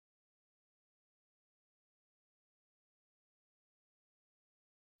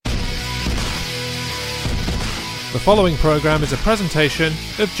The following programme is a presentation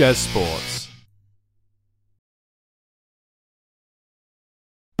of Jez Sports.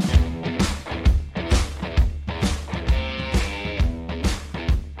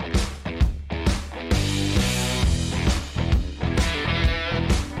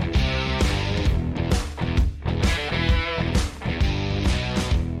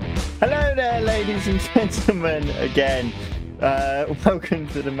 Hello there, ladies and gentlemen, again. Welcome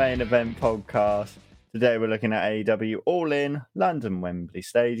to the Main Event Podcast. Today we're looking at AEW All In, London Wembley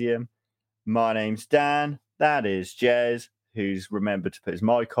Stadium. My name's Dan. That is Jez, who's remembered to put his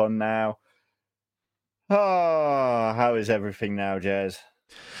mic on now. Oh, how is everything now, Jez?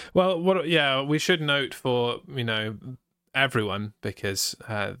 Well, we should note for, everyone, because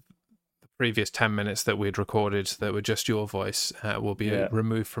the previous 10 minutes that we'd recorded that were just your voice will be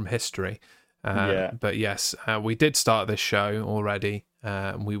removed from history. But yes, we did start this show already.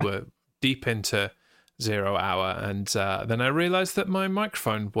 We were deep into 0 hour, and then I realised that my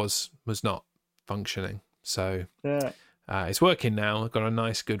microphone was not functioning. So it's working now. I've got a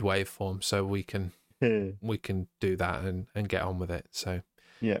nice, good waveform, so we can do that and get on with it. So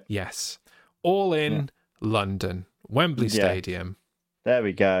yes, All In London, Wembley Stadium. There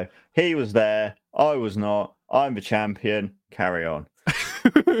we go. He was there. I was not. I'm the champion. Carry on.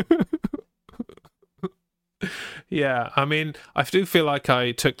 Yeah, I mean, I do feel like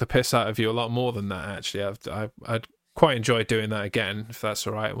I took the piss out of you a lot more than that, actually. I'd quite enjoy doing that again, if that's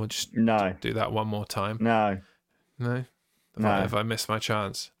all right. We'll just do that one more time. No. Have I missed my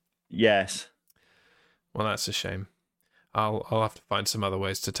chance? Yes. Well, that's a shame. I'll have to find some other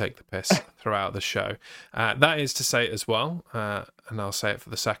ways to take the piss throughout the show. That is to say as well, and I'll say it for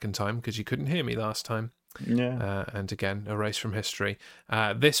the second time because you couldn't hear me last time. Yeah. And again, erase from history.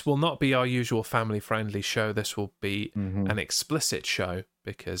 This will not be our usual family-friendly show. This will be an explicit show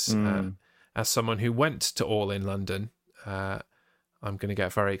because as someone who went to All In London, I'm going to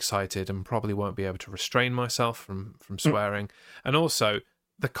get very excited and probably won't be able to restrain myself from swearing. And also,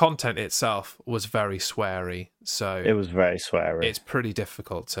 the content itself was very sweary. So it was very sweary. It's pretty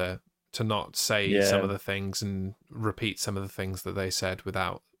difficult to not say some of the things and repeat some of the things that they said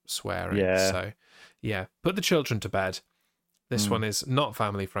without swearing. Yeah. So put the children to bed. This one is not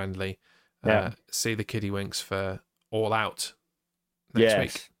family friendly. See the kiddie winks for All Out next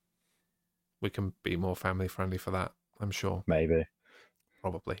week. We can be more family friendly for that, I'm sure. Maybe.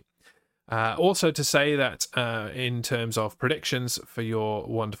 Probably. Also to say that in terms of predictions for your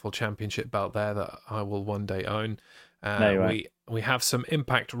wonderful championship belt there that I will one day own, we have some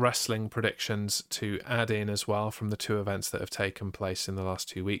Impact Wrestling predictions to add in as well from the two events that have taken place in the last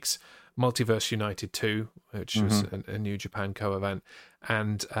 2 weeks. Multiverse United 2, which was a New Japan co-event,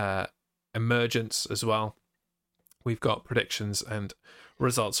 and Emergence as well. We've got predictions and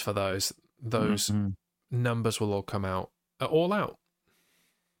results for those. Those numbers will all come out at All Out.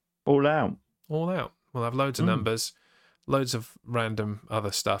 All Out. All Out. We'll have loads of numbers, loads of random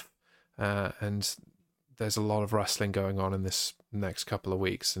other stuff, and there's a lot of wrestling going on in this next couple of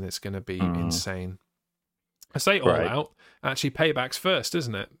weeks, and it's going to be insane. I say All Out. Actually, Payback's first,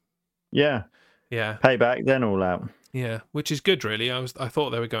 isn't it? Yeah. Payback, then All Out. Yeah, which is good, really. I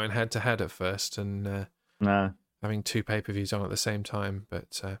thought they were going head to head at first, and having two pay-per-views on at the same time.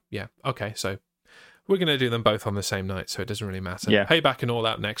 But okay, so we're going to do them both on the same night, so it doesn't really matter. Yeah. Payback and All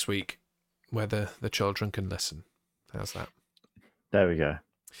Out next week, whether the children can listen. How's that? There we go.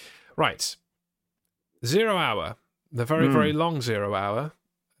 Right. 0 hour. The very, very long 0 hour.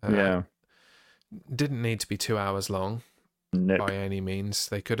 Didn't need to be 2 hours long by any means.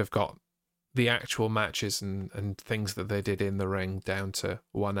 They could have got the actual matches and things that they did in the ring down to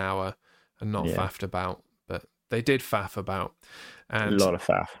 1 hour and not faffed about. But they did faff about. And a lot of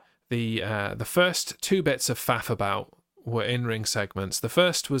faff. The first two bits of faff about were in-ring segments. The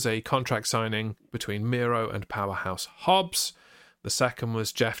first was a contract signing between Miro and Powerhouse Hobbs. The second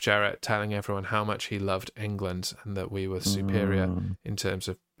was Jeff Jarrett telling everyone how much he loved England and that we were superior in terms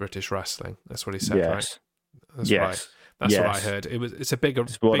of British wrestling. That's what he said, right? That's right. That's what I heard. It's a big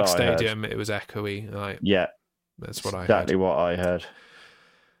stadium. It was echoey. That's what I heard. Exactly what I heard.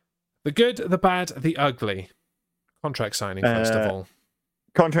 The good, the bad, the ugly. Contract signing, first of all.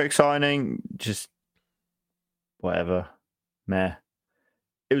 Contract signing, just whatever. Meh.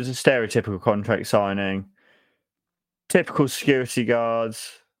 It was a stereotypical contract signing. Typical security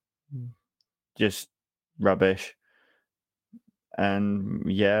guards. Just rubbish. And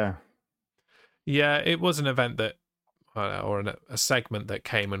yeah, it was an event that, or a segment that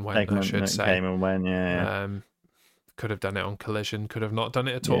came and went, I should say. Came and went, Could have done it on Collision, could have not done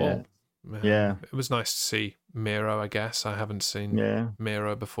it at all. It was nice to see Miro, I guess. I haven't seen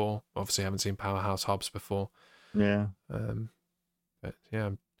Miro before. Obviously, I haven't seen Powerhouse Hobbs before. Yeah. But yeah,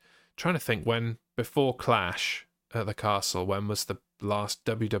 I'm trying to think before Clash at the Castle, when was the last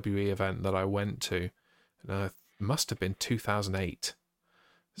WWE event that I went to? It must have been 2008.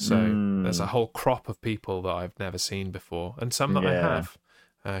 So there's a whole crop of people that I've never seen before, and some that I have,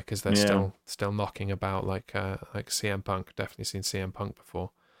 because they're still knocking about, like CM Punk. Definitely seen CM Punk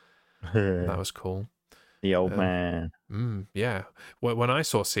before. That was cool. The old man. Yeah. When I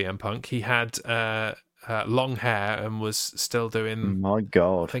saw CM Punk, he had long hair and was still doing. My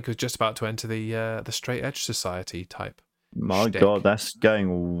God. I think he was just about to enter the Straight Edge Society type. My shtick. God, that's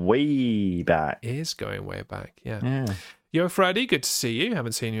going way back. It is going way back. Yeah. Yo, Freddie, good to see you.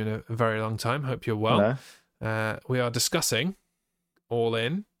 Haven't seen you in a very long time. Hope you're well. We are discussing All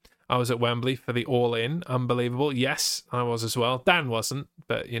In. I was at Wembley for the All In. Unbelievable. Yes, I was as well. Dan wasn't,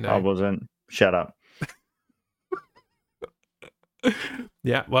 but I wasn't. Shut up.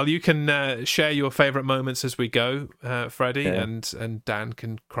 Yeah, well, you can share your favourite moments as we go, Freddie, and Dan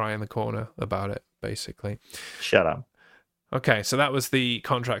can cry in the corner about it, basically. Shut up. Okay, so that was the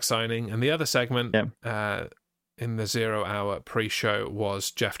contract signing, and the other segment in the 0 hour pre-show was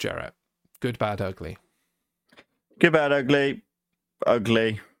Jeff Jarrett. Good, bad, ugly. Good, bad, ugly.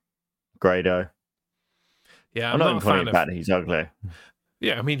 Ugly. Grado. Yeah, I'm not even calling it bad, he's ugly.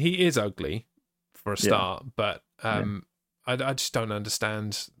 Yeah, I mean, he is ugly for a start, but I just don't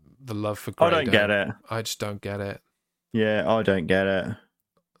understand the love for Grado. I don't get it. I just don't get it. Yeah, I don't get it.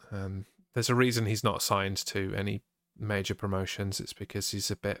 There's a reason he's not signed to any major promotions. It's because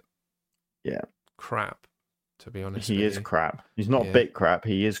he's a bit crap, to be honest. He is crap. He's not a bit crap,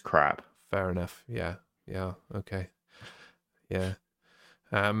 he is crap. Fair enough. Yeah, okay. Yeah.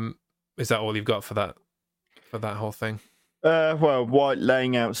 Is that all you've got for that whole thing? Well, White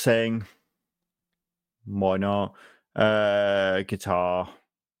laying out saying, why not? Guitar.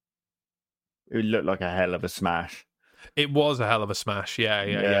 It looked like a hell of a smash. It was a hell of a smash. Yeah.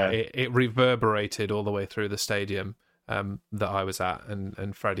 It reverberated all the way through the stadium that I was at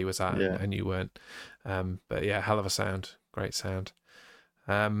and Freddie was at and you weren't. But yeah, hell of a sound. Great sound.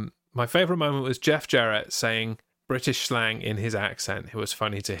 My favourite moment was Jeff Jarrett saying British slang in his accent. It was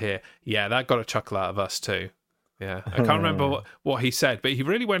funny to hear. Yeah, that got a chuckle out of us too. Yeah, I can't remember what he said, but he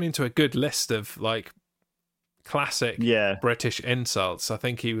really went into a good list of like classic British insults. I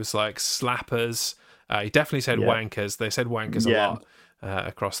think he was like slappers. He definitely said wankers. They said wankers a lot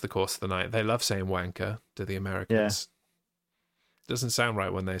across the course of the night. They love saying wanker to the Americans. Doesn't sound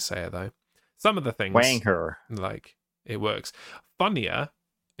right when they say it though. Some of the things wanker, like it works. Funnier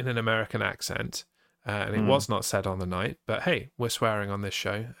in an American accent. And it was not said on the night, but hey, we're swearing on this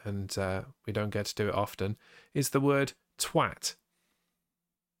show, and we don't get to do it often, is the word twat.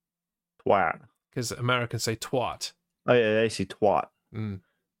 Twat. Because Americans say twat. Oh, yeah, they say twat.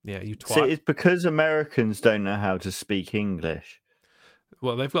 Yeah, you twat. See, it's because Americans don't know how to speak English.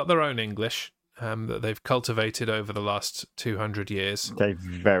 Well, they've got their own English that they've cultivated over the last 200 years. They've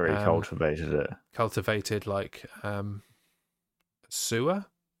very cultivated it. Cultivated like sewer?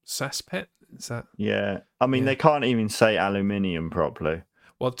 Cesspit? Is that? Yeah, I mean they can't even say aluminium properly.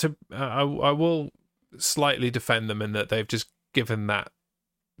 Well, I will slightly defend them in that they've just given that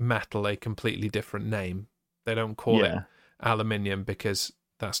metal a completely different name. They don't call it aluminium because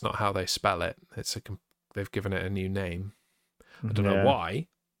that's not how they spell it. They've given it a new name. I don't know why,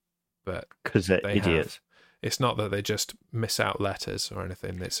 but because they're idiots. It's not that they just miss out letters or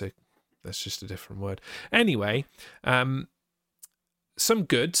anything. That's just a different word. Anyway, some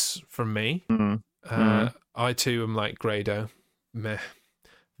goods from me. I too am like Grado, meh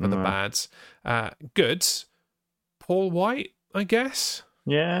for the bads. Goods, Paul White, I guess.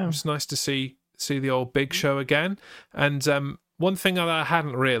 Yeah, it's nice to see the old Big Show again. And one thing that I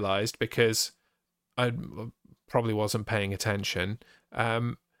hadn't realised because I probably wasn't paying attention,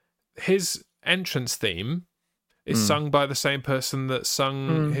 his entrance theme is sung by the same person that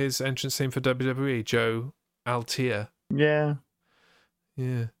sung his entrance theme for WWE, Joe Altier. Yeah.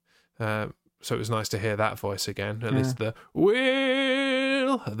 Yeah. So it was nice to hear that voice again. At least the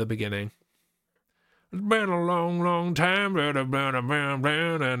 "will" at the beginning. It's been a long, long time, and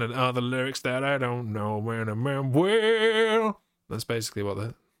other lyrics that I don't know. Well, that's basically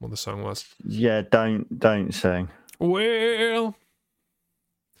what the song was. Yeah, don't sing. Well,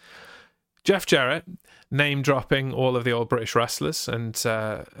 Jeff Jarrett name dropping all of the old British wrestlers and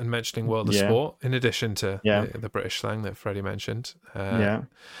mentioning World of Sport in addition to the British slang that Freddie mentioned. And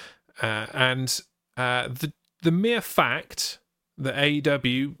the mere fact that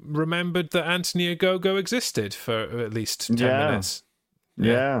AEW remembered that Anthony Ogogo existed for at least 10 minutes.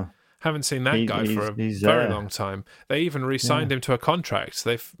 Yeah. Haven't seen that guy for a very long time. They even re-signed him to a contract.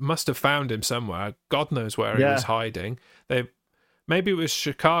 They must have found him somewhere. God knows where he was hiding. Maybe it was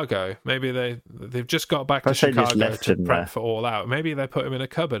Chicago. Maybe they've just got back to Chicago to prep for All Out. Maybe they put him in a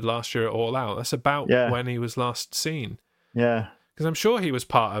cupboard last year at All Out. That's about when he was last seen. Yeah. Because I'm sure he was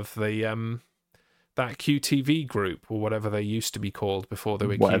part of the that QTV group or whatever they used to be called before they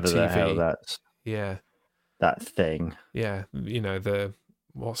were whatever QTV. The hell that's that thing. Yeah,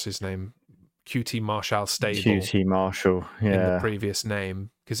 what's his name? QT Marshall Stable. QT Marshall. Yeah. In the previous name,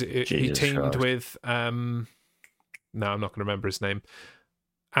 because he teamed with no, I'm not going to remember his name.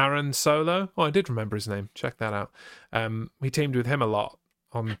 Aaron Solo. Oh, I did remember his name. Check that out. He teamed with him a lot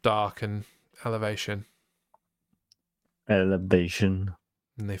on Dark and Elevation. And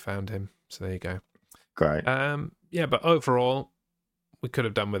they found him. So there you go. Great. But overall, we could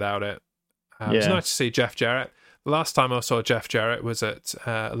have done without it. It was nice to see Jeff Jarrett. The last time I saw Jeff Jarrett was at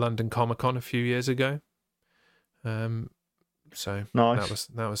London Comic Con a few years ago. So nice.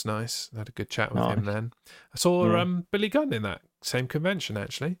 That was nice. I had a good chat with him then. I saw Billy Gunn in that same convention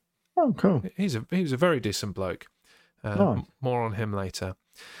actually. Oh, cool. He was a very decent bloke. More on him later.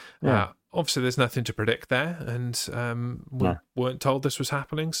 Obviously, there's nothing to predict there, and we weren't told this was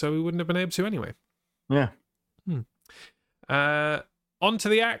happening, so we wouldn't have been able to anyway. Yeah. On to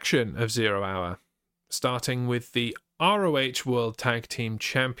the action of 0 Hour, starting with the ROH World Tag Team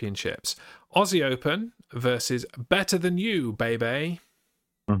Championships. Aussie Open versus Better Than You, baby.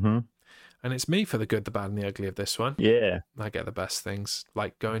 Mm-hmm. And it's me for the good, the bad, and the ugly of this one. Yeah. I get the best things,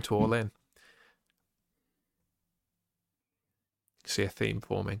 like going to All In. See a theme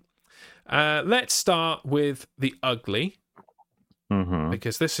forming. Let's start with the ugly,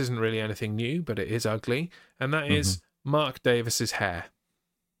 because this isn't really anything new, but it is ugly, and that is Mark Davis's hair.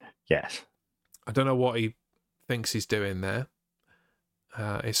 Yes. I don't know what he thinks he's doing there.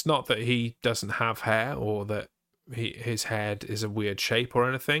 It's not that he doesn't have hair or that his head is a weird shape or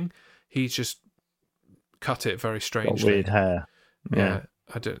anything. He's just cut it very strangely. Got weird hair. Yeah.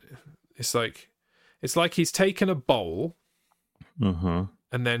 I don't. It's like he's taken a bowl.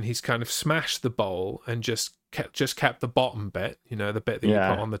 And then he's kind of smashed the bowl and just kept the bottom bit, the bit that you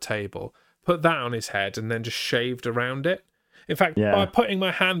put on the table, put that on his head, and then just shaved around it. In fact, by putting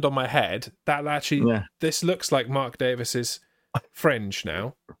my hand on my head, that actually this looks like Mark Davis's fringe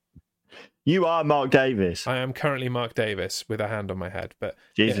now. You are Mark Davis. I am currently Mark Davis with a hand on my head, but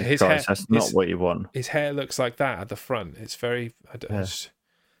Jesus his Christ, hair, that's not what you want. His hair looks like that at the front. It's very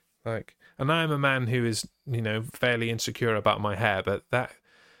and I am a man who is, fairly insecure about my hair, but that,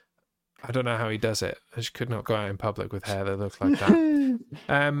 I don't know how he does it. I just could not go out in public with hair that looked like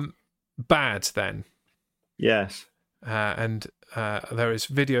that. Bad, then. Yes. And there is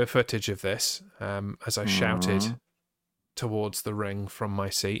video footage of this as I shouted towards the ring from my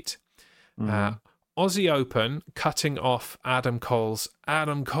seat. Aussie Open cutting off Adam Cole's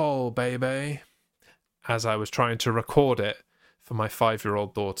Adam Cole, baby, as I was trying to record it for my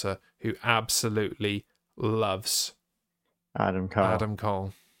 5-year-old daughter, who absolutely loves Adam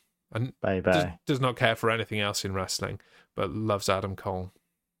Cole. And baby. Does not care for anything else in wrestling, but loves Adam Cole.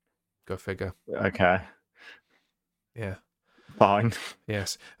 Go figure. Okay. Yeah. Fine.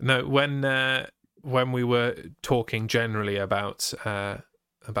 Yes. No, when we were talking generally about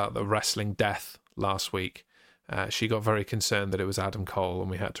the wrestling death last week, she got very concerned that it was Adam Cole,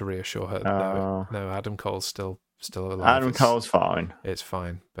 and we had to reassure her that no, Adam Cole's still alive. Adam Cole's fine. It's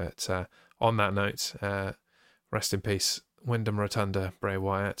fine. But on that note, rest in peace, Wyndham Rotunda, Bray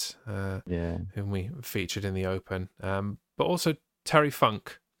Wyatt, whom we featured in the Open. But also Terry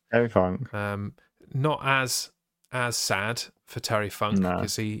Funk. Not as sad for Terry Funk,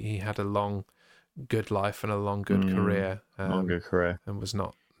 because he had a long, good life and a long, good career. And was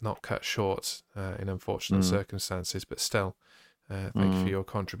not cut short in unfortunate circumstances, but still, thank you for your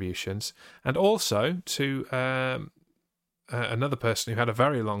contributions. And also to another person who had a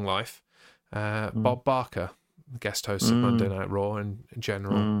very long life, Bob Barker, guest host of Monday Night Raw and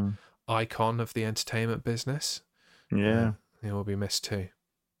general icon of the entertainment business. Yeah. He will be missed too.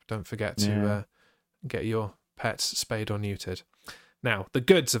 Don't forget to get your pets spayed or neutered. Now, the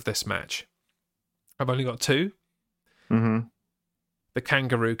goods of this match. I've only got 2. The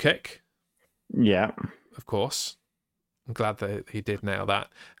kangaroo kick. Yeah. Of course. I'm glad that he did nail that.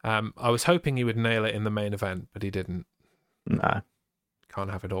 I was hoping he would nail it in the main event, but he didn't. No.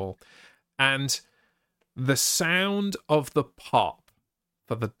 Can't have it all. And the sound of the pop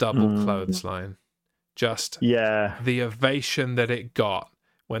for the double clothesline. Just the ovation that it got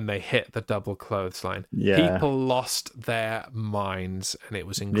when they hit the double clothesline. Yeah. People lost their minds, and it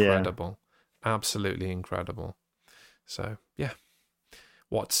was incredible. Absolutely incredible. So, yeah.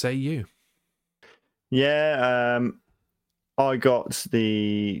 What say you? Yeah, I got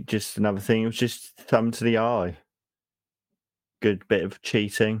just another thing. It was just thumb to the eye. Good bit of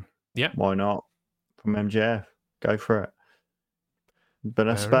cheating. Yeah. Why not? From MJF. Go for it. But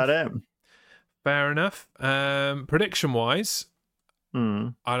that's Fair about enough. it. Fair enough. Prediction-wise,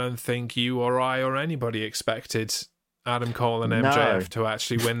 Mm. I don't think you or I or anybody expected Adam Cole and MJF to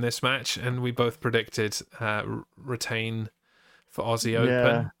actually win this match, and we both predicted retain for Aussie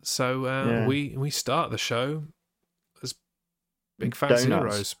Open. So we start the show as big fat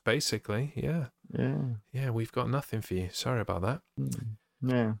zeros, basically. Yeah, we've got nothing for you. Sorry about that.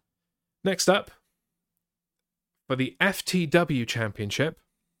 Yeah. Next up, for the FTW Championship,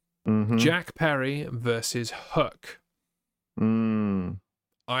 Jack Perry versus Hook.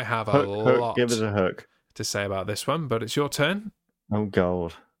 I have a lot give us a hook to say about this one, but it's your turn. Oh,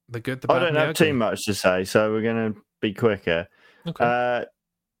 God. The good, the bad, I don't have too much to say, so we're going to be quicker. Okay.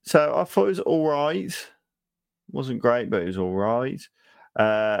 So I thought it was all right. Wasn't great, but it was all right.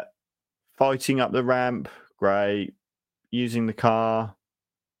 Fighting up the ramp, great. Using the car,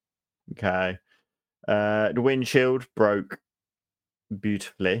 okay. The windshield broke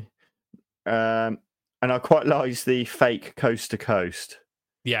beautifully. And I quite liked the fake coast to coast.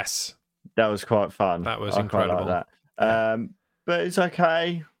 Yes. That was quite fun. That was incredible. Quite like that. But it's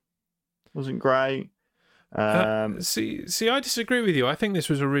okay. Wasn't great. See, I disagree with you. I think this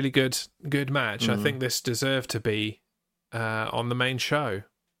was a really good match. I think this deserved to be on the main show.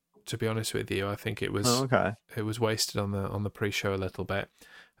 To be honest with you, I think it was it was wasted on the pre-show a little bit.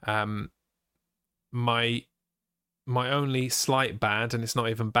 My only slight bad, and it's not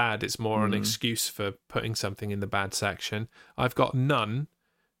even bad, it's more an excuse for putting something in the bad section. I've got none.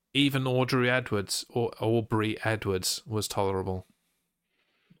 Even Aubrey Edwards was tolerable.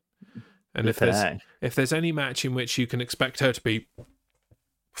 And if there's any match in which you can expect her to be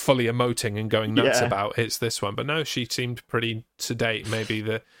fully emoting and going nuts about, it's this one. But no, she seemed pretty sedate. Maybe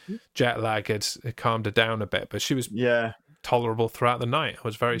the jet lag had calmed her down a bit, but she was tolerable throughout the night. I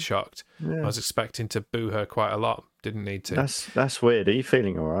was very shocked. I was expecting to boo her quite a lot. Didn't need to. That's weird. Are you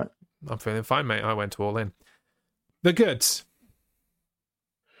feeling all right? I'm feeling fine, mate. I went all in. The goods.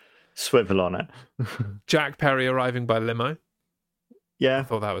 Swivel on it. Jack Perry arriving by limo. Yeah. I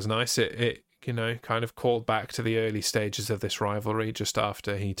thought that was nice. It kind of called back to the early stages of this rivalry just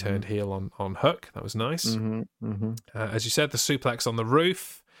after he turned heel on Hook. That was nice. As you said, the suplex on the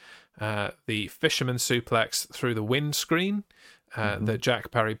roof, the fisherman suplex through the windscreen that Jack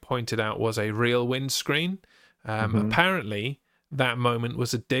Perry pointed out was a real windscreen. Apparently, that moment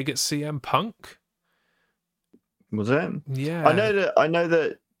was a dig at CM Punk. Was it? Yeah. I know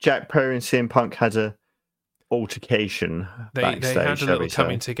that Jack Perry and CM Punk had a altercation backstage. They had a little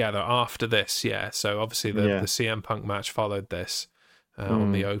coming together after this, so obviously the CM Punk match followed this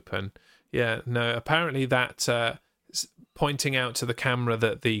on the Open. Apparently that pointing out to the camera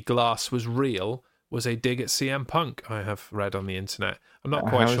that the glass was real was a dig at CM Punk, I have read on the internet. I'm not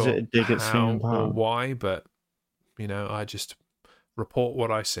quite sure how or why, but I just report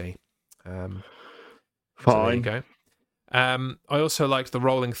what I see. Fine. So there you go. I also liked the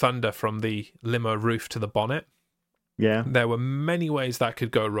rolling thunder from the limo roof to the bonnet. Yeah. There were many ways that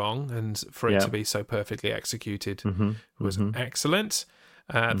could go wrong, and for it to be so perfectly executed was excellent.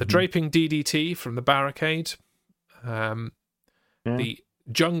 The draping DDT from the barricade. The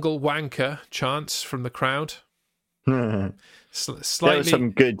jungle wanker chants from the crowd. There was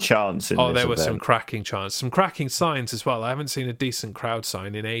some good chants in this there were event. some cracking chants, some cracking signs as well. I haven't seen a decent crowd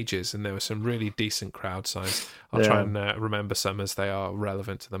sign in ages, and there were some really decent crowd signs. I'll try and remember some as they are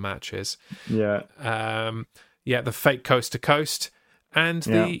relevant to the matches. The fake coast to coast and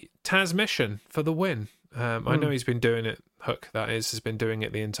the Taz mission for the win. I know he's been doing it, Hook that is, has been doing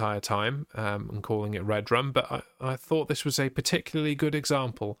it the entire time and calling it Red Rum, but I thought this was a particularly good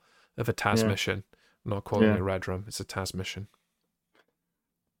example of a Taz mission. I'm not calling it Red Rum, it's a Taz mission.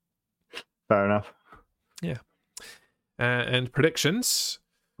 Fair enough. Yeah. And predictions.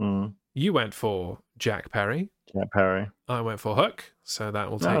 You went for Jack Perry. I went for Hook, so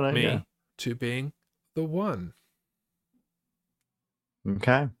that will take me to being the one.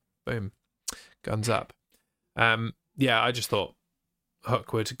 Okay. Boom. Guns up. I just thought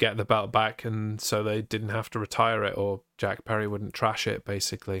Hook would get the belt back, and so they didn't have to retire it, or Jack Perry wouldn't trash it,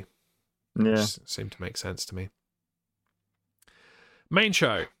 basically. Yeah. Just seemed to make sense to me. Main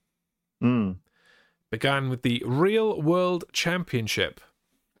show. Began with the Real World Championship.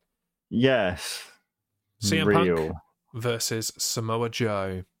 Yes. CM Punk versus Samoa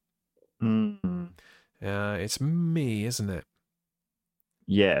Joe. It's me, isn't it?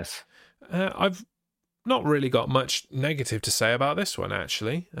 Yes. I've not really got much negative to say about this one,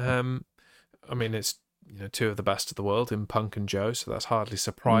 actually. I mean, it's two of the best of the world in Punk and Joe, so that's hardly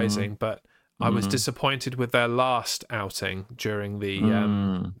surprising. But I was disappointed with their last outing during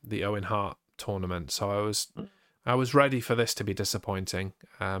the Owen Hart tournament, so I was ready for this to be disappointing,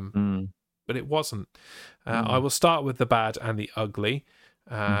 but it wasn't. I will start with the bad and the ugly.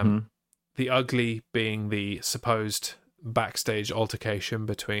 The ugly being the supposed backstage altercation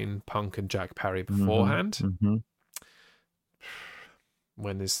between Punk and Jack Perry beforehand.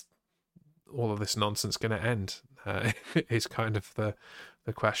 When is all of this nonsense going to end? Is kind of the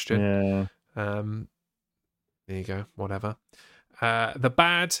question. There you go. Whatever. The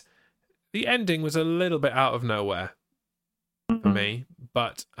bad, the ending was a little bit out of nowhere for me,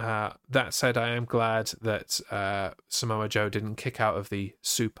 but that said, I am glad that Samoa Joe didn't kick out of the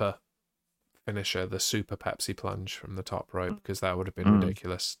super finisher, the super Pepsi plunge from the top rope, because that would have been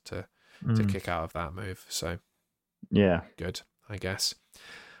ridiculous to kick out of that move. So good, I guess.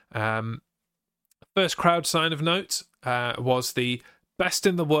 First crowd sign of note was the best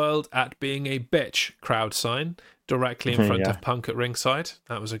in the world at being a bitch crowd sign directly in front of Punk at ringside.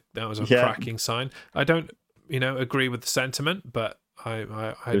 That was a cracking sign. I don't agree with the sentiment, but I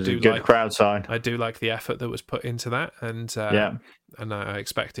do like crowd sign. I do like the effort that was put into that, and I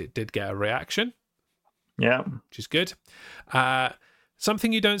expect it did get a reaction. Yeah, which is good.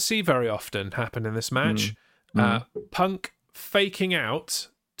 Something you don't see very often happen in this match. Punk faking out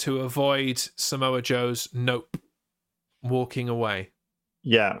to avoid Samoa Joe's nope, walking away.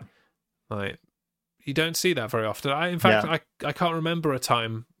 Yeah, like you don't see that very often. I can't remember a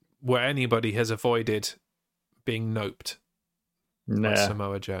time where anybody has avoided being noped by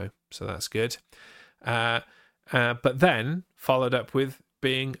Samoa Joe, so that's good. But then followed up with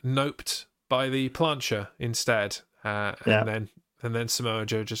being noped by the plancher instead, and then Samoa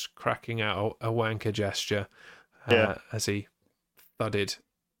Joe just cracking out a wanker gesture as he thudded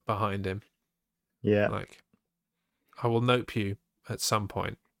behind him. Yeah, like I will nope you at some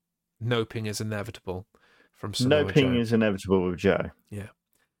point. Noping is inevitable from Samoa Joe. Noping is inevitable with Joe. Yeah.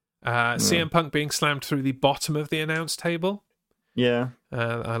 CM Punk being slammed through the bottom of the announce table. Yeah.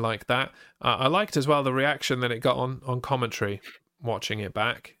 I like that. I liked as well the reaction that it got on commentary watching it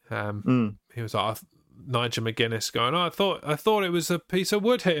back. He was like, Nigel McGuinness going, I thought it was a piece of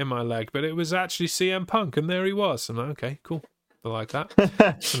wood hitting my leg, but it was actually CM Punk, and there he was. I'm like, okay, cool. I like that.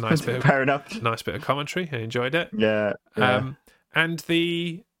 It's a nice bit Fair enough. Nice bit of commentary. I enjoyed it. Yeah. And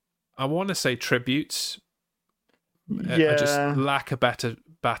the, I want to say tributes. I just lack a better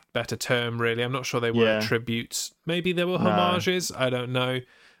term, really. I'm not sure they were tributes. Maybe they were homages. I don't know.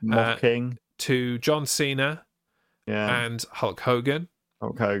 Mocking to John Cena and Hulk Hogan.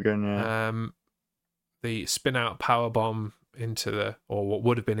 The spin out powerbomb into the, or what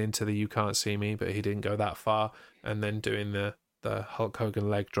would have been into the You Can't See Me, but he didn't go that far. And then doing the Hulk Hogan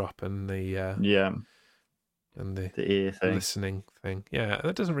leg drop and the and the ear thing. Listening thing. Yeah,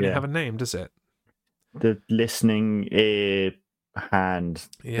 that doesn't really have a name, does it? The listening ear hand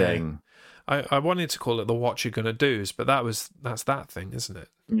thing. I wanted to call it the What You're Gonna Do's, but that's that thing, isn't it?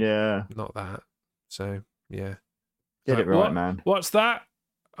 Yeah. Not that. So yeah. Get it right, man. What's that?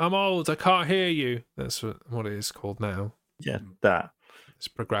 I'm old, I can't hear you. That's what it is called now. Yeah, that. It's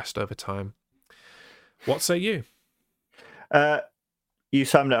progressed over time. What say you? You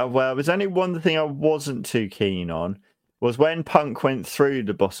summed it up well. There's only one thing I wasn't too keen on, was when Punk went through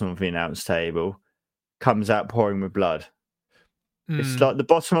the bottom of the announce table, comes out pouring with blood. It's like the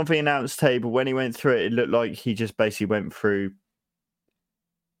bottom of the announce table, when he went through it looked like he just basically went through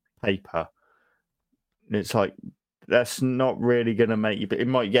paper. And it's like, that's not really going to make you, it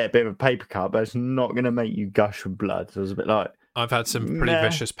might get a bit of a paper cut, but it's not going to make you gush with blood. So it was a bit like, I've had some pretty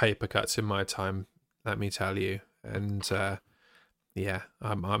vicious paper cuts in my time, let me tell you. And I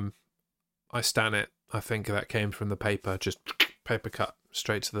stan it. I think that came from the paper, just paper cut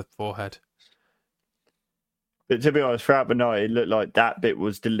straight to the forehead. But to be honest, throughout the night, it looked like that bit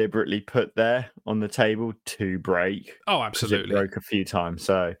was deliberately put there on the table to break. Oh, absolutely. It broke a few times,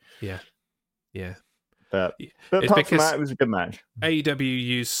 so... Yeah. But apart from that, it was a good match. AEW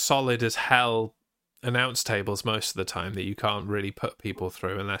use solid as hell announce tables most of the time that you can't really put people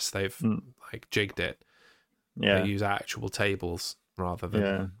through unless they've jigged it. Yeah. They use actual tables rather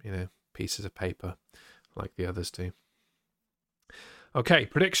than pieces of paper like the others do. Okay,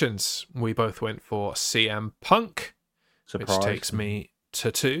 predictions. We both went for CM Punk, which takes me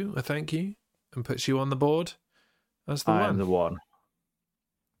to 2, I thank you, and puts you on the board as the one. I am the one.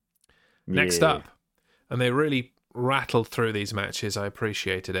 Next up, and they really rattled through these matches. I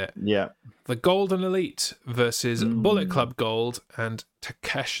appreciated it. Yeah. The Golden Elite versus Bullet Club Gold and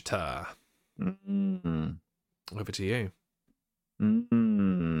Takeshita. Mm. Over to you.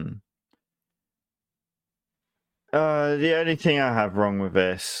 Mm. The only thing I have wrong with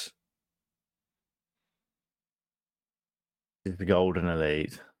this is the Golden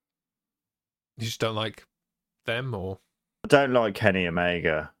Elite. You just don't like them, or? I don't like Kenny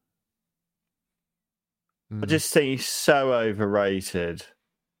Omega. I just think he's so overrated.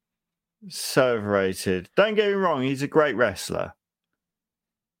 So overrated. Don't get me wrong, he's a great wrestler.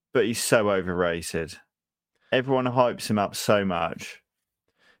 But he's so overrated. Everyone hypes him up so much.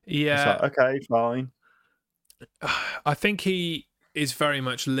 Yeah. It's like, okay, fine. I think he is very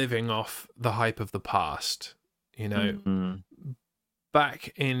much living off the hype of the past. You know,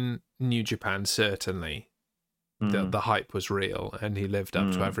 back in New Japan, certainly, the hype was real and he lived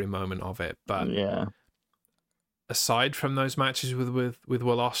up to every moment of it. But aside from those matches with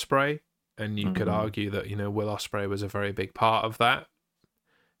Will Ospreay, and you could argue that, you know, Will Ospreay was a very big part of that,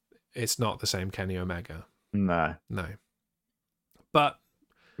 it's not the same Kenny Omega. No. But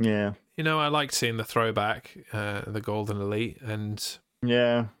yeah, you know, I liked seeing the throwback, the Golden Elite, and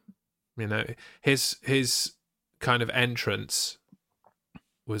yeah, you know, his kind of entrance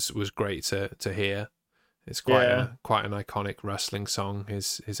was great to hear. It's quite an iconic wrestling song.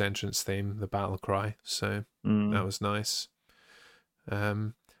 His entrance theme, the battle cry. So that was nice.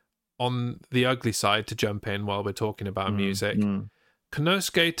 On the ugly side, to jump in while we're talking about music,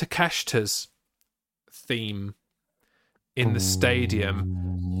 Konosuke Takeshita's theme in the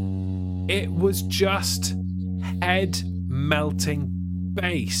stadium, it was just head melting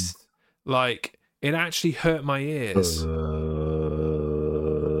bass. Like, it actually hurt my ears.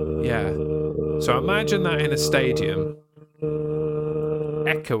 Yeah. So imagine that in a stadium,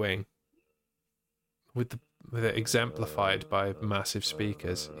 echoing with it exemplified by massive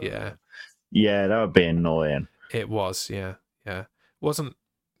speakers. Yeah. Yeah, that would be annoying. It was, yeah. It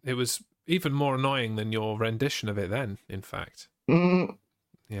was even more annoying than your rendition of it then, in fact.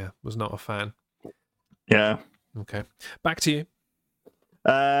 Yeah, was not a fan. Yeah. Okay. Back to you.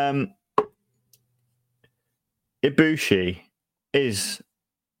 Ibushi is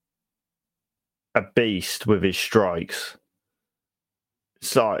a beast with his strikes.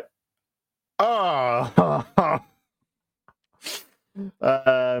 It's like,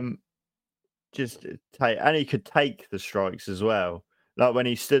 just take, and he could take the strikes as well. Like when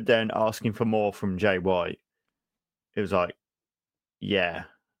he stood there and asking for more from Jay White, it was like, yeah,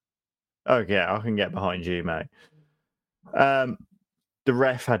 okay, I can get behind you, mate. The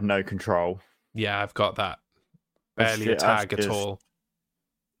ref had no control. Yeah, I've got that. Barely a tag at all.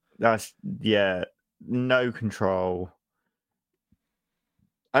 That's, no control.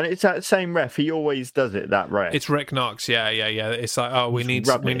 And it's that same ref. He always does it, that ref. It's Rick Knox, yeah. It's like, oh, we need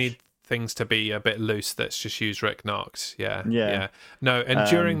things to be a bit loose. Let's just use Rick Knox. Yeah. No, and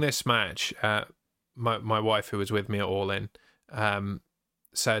during this match, my wife, who was with me at All In,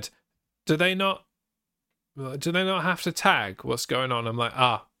 said, "Do they not have to tag? What's going on?" I'm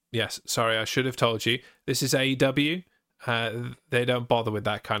like, yes, sorry, I should have told you. This is AEW. They don't bother with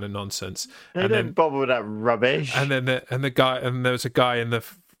that kind of nonsense. They don't bother with that rubbish. And then there was a guy in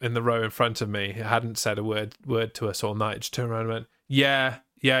the row in front of me who hadn't said a word to us all night. Just turned around and went, "Yeah,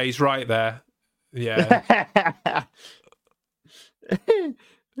 he's right there. Yeah."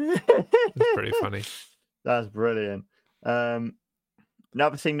 It's pretty funny. That's brilliant.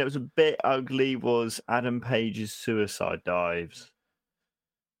 Another thing that was a bit ugly was Adam Page's suicide dives.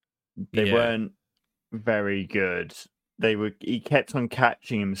 They weren't very good. He kept on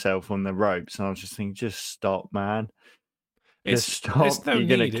catching himself on the ropes, and I was just thinking, just stop, man. Just stop. You're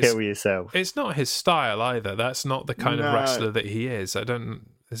going to kill yourself. It's not his style either. That's not the kind of wrestler that he is.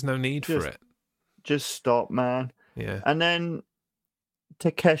 There's no need for it. Just stop, man. Yeah. And then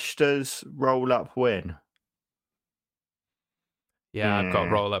Takeshita's roll-up win. Yeah, I've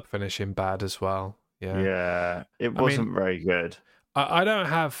got roll-up finishing bad as well. Yeah. It wasn't very good. I don't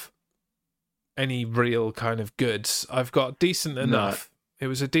have any real kind of goods. I've got decent enough. It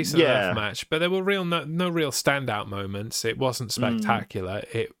was a decent enough match, but there were no real standout moments. It wasn't spectacular.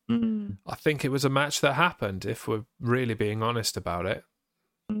 I think it was a match that happened, if we're really being honest about it,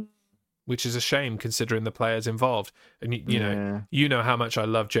 which is a shame considering the players involved. And you know how much I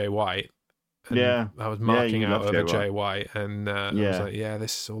love Jay White. And I was marking out over Jay White, and I was like,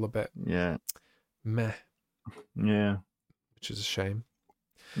 this is all a bit meh. Yeah, which is a shame.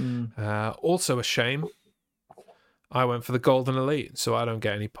 Also a shame, I went for the Golden Elite, so I don't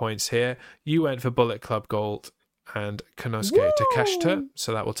get any points here. You went for Bullet Club Gold and Konosuke Takeshita,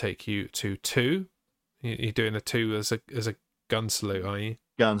 so that will take you to 2. You're doing a 2 as a gun salute, are you?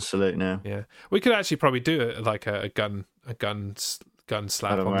 Gun salute now. Yeah, we could actually probably do it like a gun gun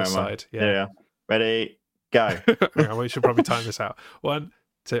slap on the side. Yeah. Ready, go. Hang on, we should probably time this out. 1,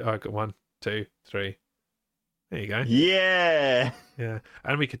 2, I got 1, 2, 3. There you go. Yeah. Yeah,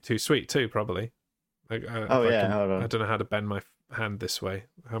 and we could too sweet too, probably. Like, hold on. I don't know how to bend my hand this way.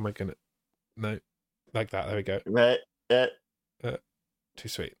 How am I gonna? No, like that. There we go. Right. Too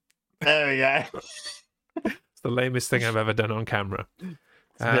sweet. There we go. It's the lamest thing I've ever done on camera.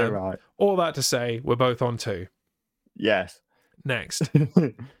 Right. All that to say, we're both on 2. Yes. Next,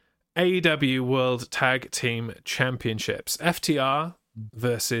 AEW World Tag Team Championships. FTR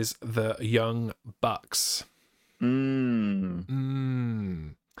versus the Young Bucks. You.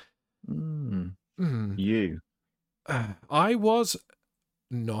 I was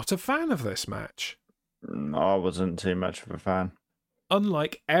not a fan of this match. I wasn't too much of a fan.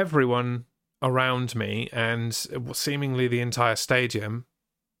 Unlike everyone around me and seemingly the entire stadium,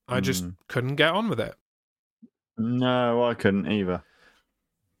 I just couldn't get on with it. No, I couldn't either.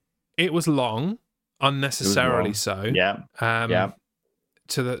 It was long, unnecessarily so. Yeah.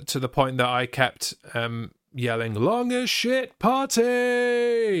 To the point that I kept yelling "long as shit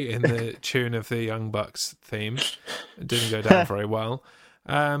party" in the tune of the Young Bucks theme. It didn't go down very well.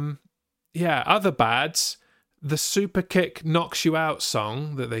 Other bads. The super kick knocks you out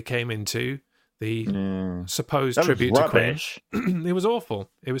song that they came into, the supposed tribute to Queen. It was awful.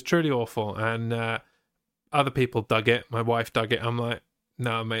 It was truly awful. And other people dug it. My wife dug it. I'm like,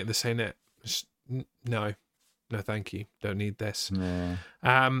 no, mate, this ain't it. Just, no, thank you. Don't need this.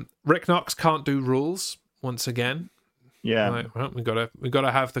 Rick Knox can't do rules once again. Yeah. Like, well, we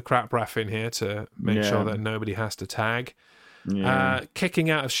gotta have the crap ref in here to make sure that nobody has to tag. Yeah. Kicking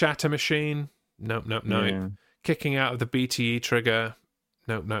out of Shatter Machine. Nope. Yeah. Kicking out of the BTE trigger.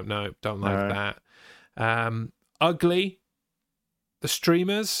 Nope. Don't like that. Ugly. The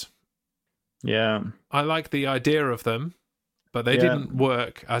streamers. Yeah. I like the idea of them, but they didn't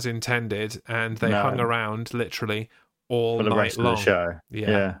work as intended, and they hung around literally all for the night rest long. Of the show.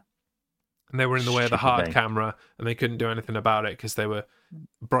 Yeah. And they were in the way of the hard camera, and they couldn't do anything about it because they were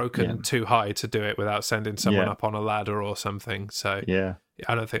broken too high to do it without sending someone up on a ladder or something. So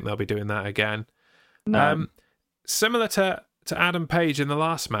I don't think they'll be doing that again. No. Similar to Adam Page in the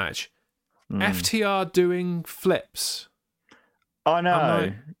last match, FTR doing flips. I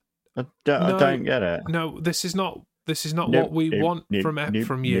know. I don't get it. No, this is not what we want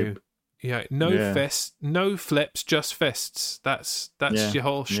from you. Yeah, fists, no flips, just fists. That's your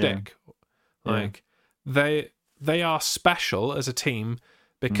whole shtick. Like they are special as a team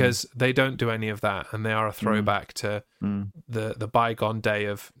because they don't do any of that, and they are a throwback to the bygone day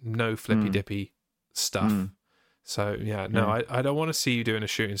of no flippy dippy stuff. So I don't want to see you doing a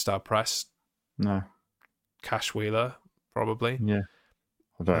shooting star press. No, Cash Wheeler probably. Yeah,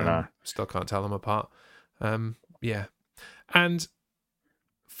 I don't know. Still can't tell them apart. And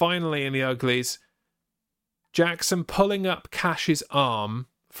finally in the uglies, Jackson pulling up Cash's arm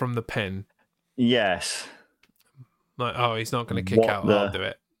from the pin. Yes. Like, oh, he's not going to kick out. I'll do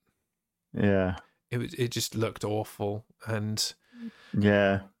it. Yeah. It just looked awful, and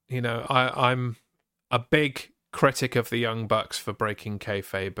I'm a big critic of the Young Bucks for breaking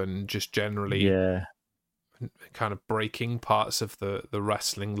kayfabe and just generally kind of breaking parts of the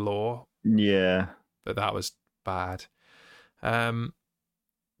wrestling law. Yeah. But that was bad.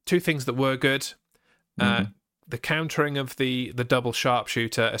 Two things that were good. The countering of the double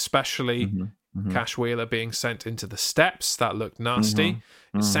sharpshooter, especially Cash Wheeler being sent into the steps. That looked nasty.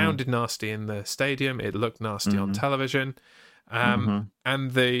 It sounded nasty in the stadium. It looked nasty on television.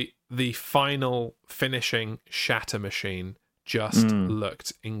 And the final finishing Shatter Machine just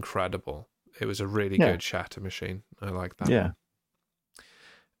looked incredible. It was a really good Shatter Machine. I like that. Yeah.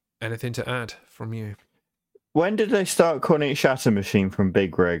 Anything to add from you? When did they start calling it Shatter Machine from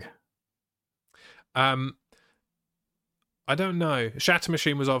Big Rig? I don't know. Shatter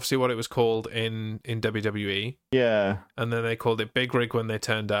Machine was obviously what it was called in WWE. Yeah. And then they called it Big Rig when they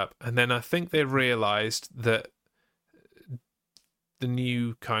turned up. And then I think they realised that the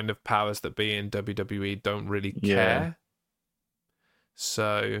new kind of powers that be in WWE don't really care.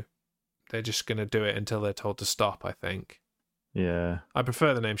 So they're just going to do it until they're told to stop, I think. Yeah. I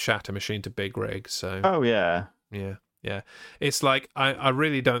prefer the name Shatter Machine to Big Rig. So. Oh, yeah. Yeah. It's like, I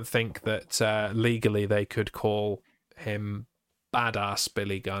really don't think that legally they could call him Badass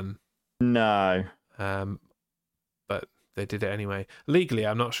Billy Gunn. No. But they did it anyway. Legally,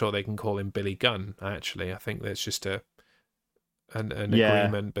 I'm not sure they can call him Billy Gunn, actually. I think that's just an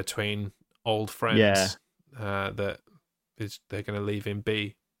agreement between old friends that they're going to leave him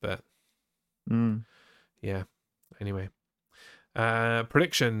be. But anyway.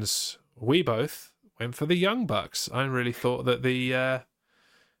 Predictions. We both went for the Young Bucks. I really thought that the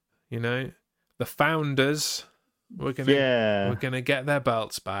founders were gonna get their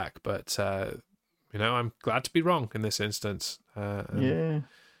belts back, but I'm glad to be wrong in this instance. FTR.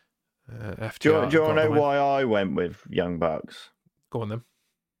 Do you want to know why I went with Young Bucks? Go on then.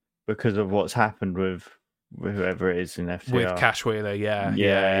 Because of what's happened with whoever it is in FTR. With Cash Wheeler,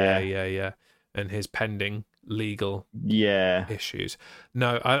 yeah, and his pending legal issues.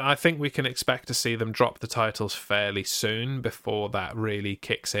 No, I think we can expect to see them drop the titles fairly soon before that really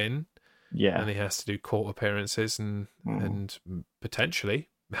kicks in. Yeah, and he has to do court appearances and potentially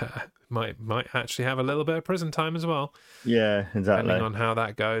might actually have a little bit of prison time as well. Yeah, exactly. Depending on how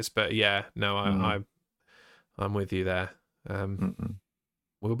that goes, but yeah, no, I'm with you there.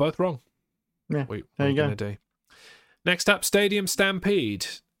 We were both wrong. Yeah, what are you going to do? Next up, Stadium Stampede.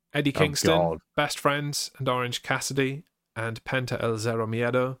 Eddie Kingston, Best Friends, and Orange Cassidy, and Penta El Zero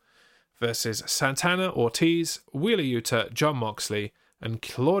Miedo versus Santana, Ortiz, Wheeler Yuta, John Moxley, and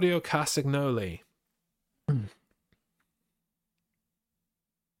Claudio Castagnoli.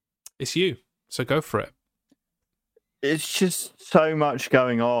 It's you, so go for it. It's just so much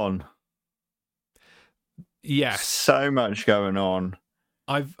going on. Yes. So much going on.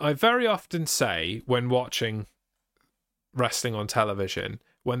 I very often say when watching wrestling on television,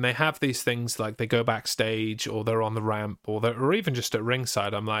 when they have these things like they go backstage or they're on the ramp or even just at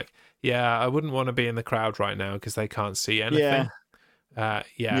ringside, I'm like, yeah, I wouldn't want to be in the crowd right now because they can't see anything.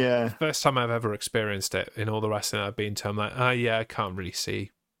 First time I've ever experienced it in all the wrestling I've been to, I'm like, I can't really see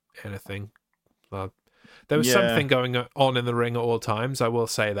anything. Well, there was something going on in the ring at all times, I will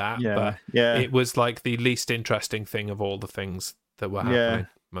say that, but it was like the least interesting thing of all the things that were happening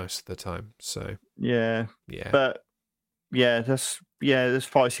most of the time. So but there's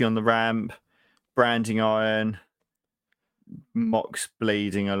fighting on the ramp, branding iron, Mox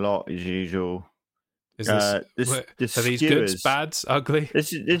bleeding a lot as usual. Is this are these goods, bads, ugly?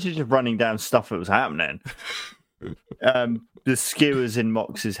 This is just running down stuff that was happening. The skewers in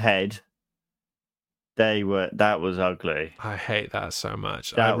Mox's head, that was ugly. I hate that so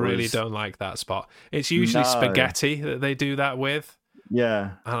much. I really don't like that spot. It's usually spaghetti that they do that with.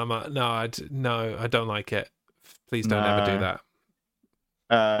 Yeah, and I'm like, no, I don't like it. Please don't ever do that.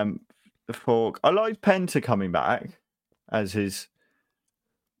 The fork. I like Penta coming back as his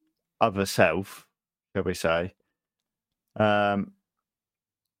other self, shall we say? But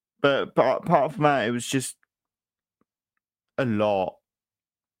apart from that, it was just a lot.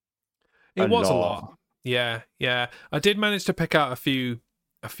 It was a lot. Yeah. I did manage to pick out a few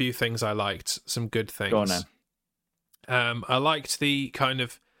things I liked, some good things. Go on then. I liked the kind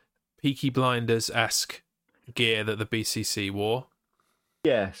of Peaky Blinders-esque gear that the BCC wore.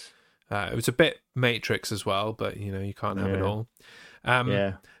 Yes. It was a bit Matrix as well, but you can't have it all.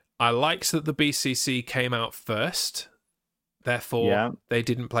 I liked that the BCC came out first. Therefore, they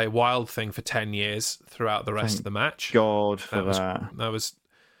didn't play Wild Thing for 10 years throughout the rest of the match. God for that. I was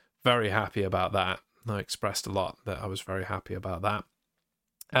very happy about that. I expressed a lot that I was very happy about that.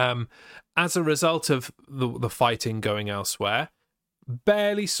 As a result of the fighting going elsewhere,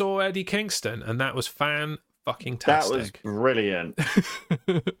 barely saw Eddie Kingston, and that was fucking-tastic. That was brilliant.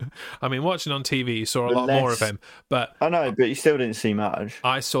 I mean, watching on TV, you saw a lot more of him, but I know, but you still didn't see much.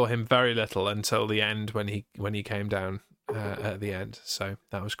 I saw him very little until the end when he came down at the end. So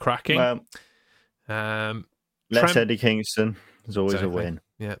that was cracking. Well, less Eddie Kingston is always a win.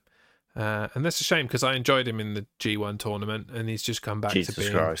 Yeah. And that's a shame because I enjoyed him in the G1 tournament, and he's just come back to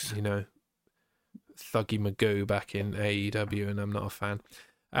being, Thuggy Magoo back in AEW, and I'm not a fan.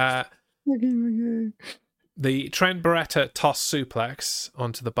 Thuggy Magoo. The Trent Beretta toss suplex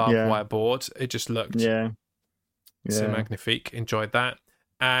onto the barbed wire board, it just looked so magnifique. Enjoyed that.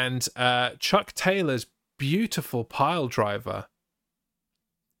 And Chuck Taylor's beautiful pile driver,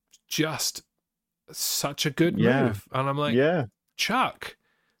 just such a good move. And I'm like, Chuck,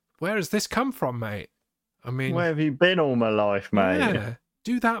 where has this come from, mate? I mean, where have you been all my life, mate? Yeah,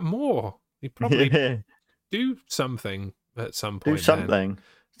 do that more. You probably do something at some point. Do something.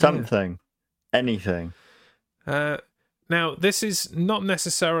 Something. Anything. Now, this is not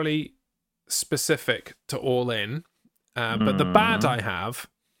necessarily specific to All In, but the bad I have,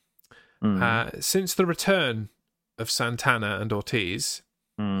 since the return of Santana and Ortiz,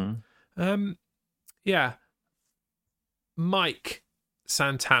 Mike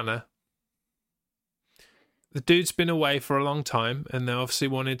Santana. The dude's been away for a long time, and they obviously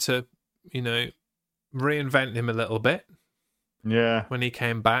wanted to, reinvent him a little bit. Yeah. When he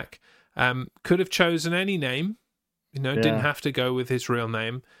came back. Could have chosen any name, didn't have to go with his real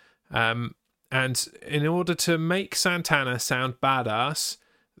name. And in order to make Santana sound badass,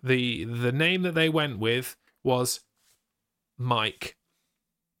 the name that they went with was Mike.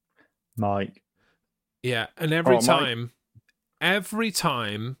 Mike. Yeah, and every time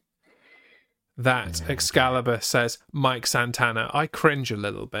that Excalibur says Mike Santana, I cringe a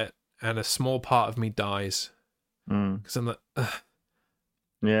little bit, and a small part of me dies because I'm like,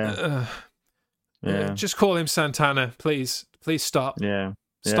 just call him Santana, please stop.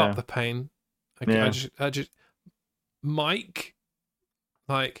 Stop the pain. I just Mike,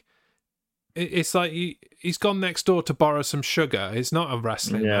 like, it's like he's gone next door to borrow some sugar. It's not a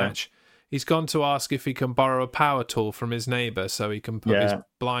wrestling match. He's gone to ask if he can borrow a power tool from his neighbour so he can put his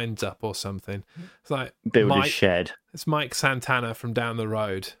blinds up or something. It's like build a shed. It's Mike Santana from down the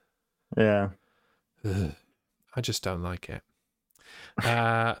road. Yeah. Ugh. I just don't like it.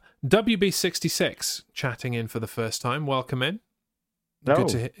 WB66 chatting in for the first time. Welcome in. No.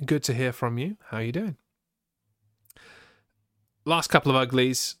 Good to hear from you. How are you doing? Last couple of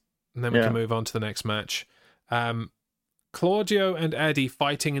uglies, and then we can move on to the next match. Claudio and Eddie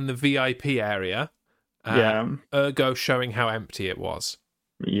fighting in the VIP area. Ergo showing how empty it was.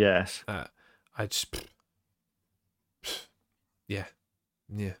 Yes. I just...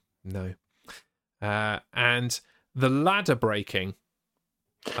 no. And the ladder breaking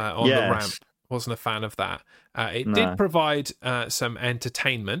on the ramp, wasn't a fan of that. It did provide some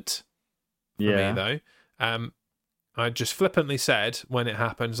entertainment for me, though. I just flippantly said when it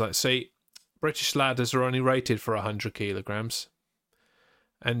happens, like, see, British ladders are only rated for 100 kilograms.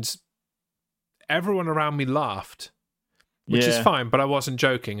 And everyone around me laughed, which is fine, but I wasn't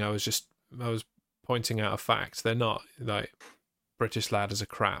joking. I was pointing out a fact. They're not, like, British ladders are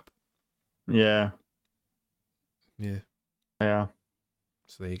crap. Yeah. So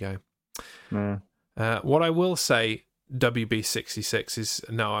there you go. What I will say, WB66, is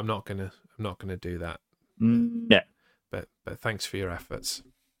no, I'm not gonna do that. Yeah. But thanks for your efforts.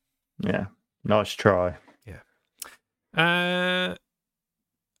 Yeah. Nice try. Yeah. And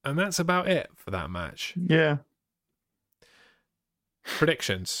that's about it for that match. Yeah.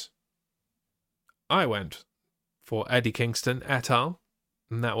 Predictions. I went for Eddie Kingston et al.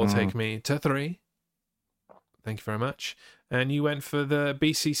 And that will take me to 3. Thank you very much. And you went for the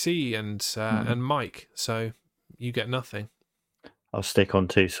BCC and Mike. So you get nothing. I'll stick on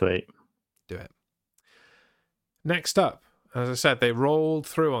 2 Sweet. Do it. Next up, as I said, they rolled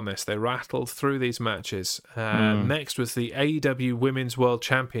through on this. They rattled through these matches. Next was the AEW Women's World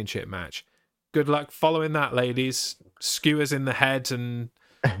Championship match. Good luck following that, ladies. Skewers in the head and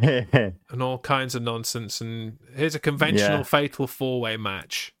all kinds of nonsense. And here's a conventional fatal 4-way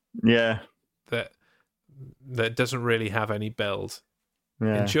match. Yeah. That doesn't really have any build.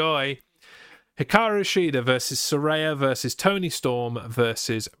 Enjoy. Hikaru Shida versus Saraya versus Toni Storm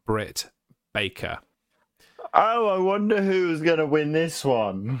versus Britt Baker. Oh, I wonder who was going to win this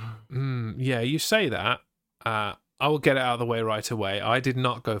one. Yeah, you say that. I will get it out of the way right away. I did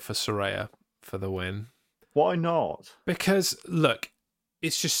not go for Saraya for the win. Why not? Because, look,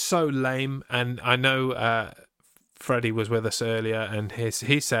 it's just so lame. And I know Freddie was with us earlier, and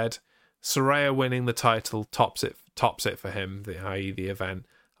he said Saraya winning the title tops it for him, i.e. the event.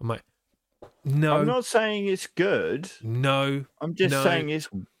 I'm like, no. I'm not saying it's good. No. I'm just saying it's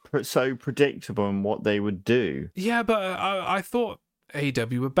so predictable in what they would do. Yeah, but I thought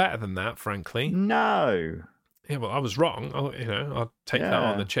AEW were better than that, frankly. No. Yeah, well, I was wrong. I'll take that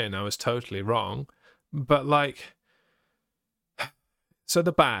on the chin. I was totally wrong. But, like, so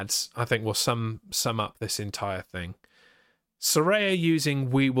the bads, I think, will sum up this entire thing. Saraya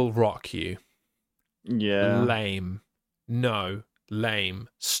using "We Will Rock You." Yeah. Lame. No. Lame.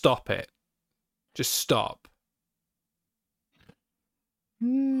 Stop it. Just stop.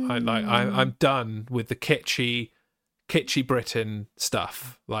 I'm done with the kitschy Britain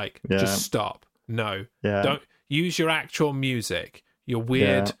stuff. Like, just stop. No. Don't use your actual music. Your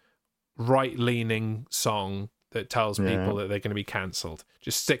weird right-leaning song that tells people that they're going to be cancelled.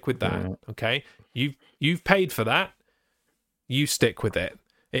 Just stick with that. Okay? You've paid for that. You stick with it.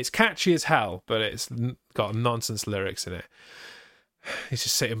 It's catchy as hell, but it's got nonsense lyrics in it. He's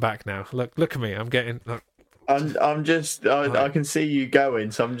just sitting back now. Look at me. I'm getting. Look. I can see you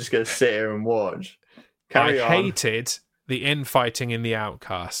going, so I'm just going to sit here and watch. Carry on. Hated the infighting in the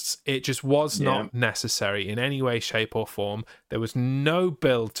Outcasts. It just was not necessary in any way, shape, or form. There was no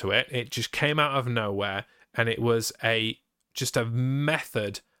build to it. It just came out of nowhere, and it was just a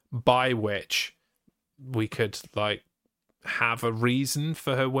method by which we could, like, have a reason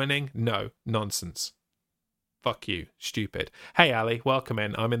for her winning. No, nonsense. Fuck you, stupid. Hey, Ali, welcome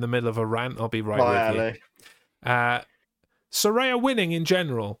in. I'm in the middle of a rant. I'll be right with you. Saraya winning in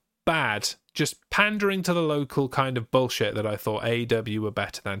general, bad, just pandering to the local kind of bullshit that I thought AEW were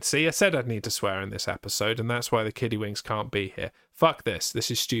better than. See, I said I'd need to swear in this episode, and that's why the Kiddie Wings can't be here. Fuck this.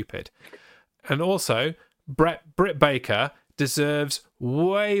 This is stupid. And also, Britt Baker deserves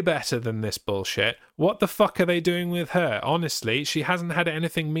way better than this bullshit. What the fuck are they doing with her? Honestly, she hasn't had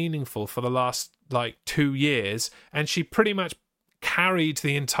anything meaningful for the last, 2 years, and she pretty much carried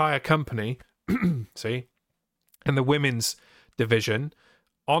the entire company, see, and the women's division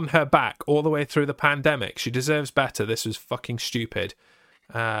on her back all the way through the pandemic. She deserves better. This was fucking stupid.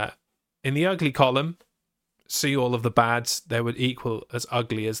 In the ugly column, see all of the bads. They were equal as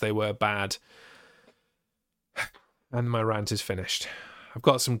ugly as they were bad. And my rant is finished. I've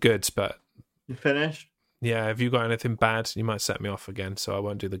got some goods, but... You finished? Yeah, have you got anything bad? You might set me off again, so I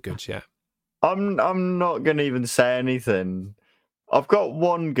won't do the goods yet. I'm not going to even say anything. I've got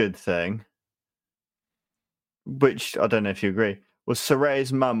one good thing, which I don't know if you agree, was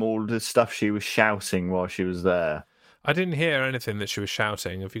Saraya's mum, all the stuff she was shouting while she was there. I didn't hear anything that she was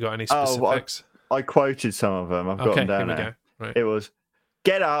shouting. Have you got any specifics? I quoted some of them. I've got them down there. Right. It was,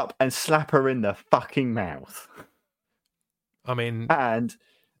 get up and slap her in the fucking mouth. I mean... And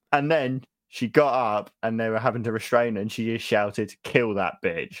then she got up and they were having to restrain her and she just shouted, kill that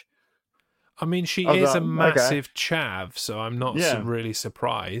bitch. I mean, she is a massive chav, so I'm not really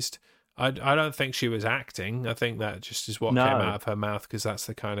surprised. I don't think she was acting. I think that just is what came out of her mouth, because that's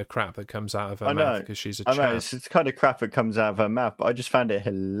the kind of crap that comes out of her mouth, because she's a chav. I know, it's the kind of crap that comes out of her mouth, but I just found it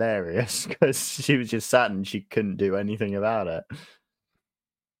hilarious because she was just sat and she couldn't do anything about it.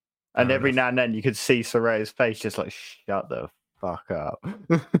 And every now and then you could see Saraya's face just like, shut the fuck up.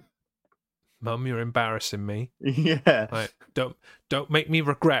 Mum, you're embarrassing me. Yeah. Like, don't make me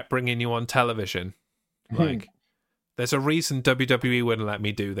regret bringing you on television. Like, there's a reason WWE wouldn't let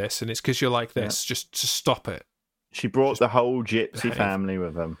me do this, and it's because you're like this. Yeah. Just stop it. She brought the whole gypsy family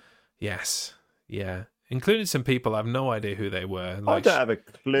with them. Yes. Yeah. Including some people, I have no idea who they were. I don't have a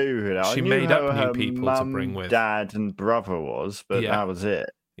clue who they are. She made up new people to bring with. Dad and brother was, but that was it.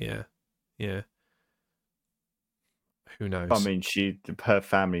 Yeah. Yeah. Who knows? I mean, her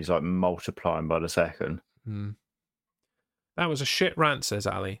family's like multiplying by the second. That was a shit rant, says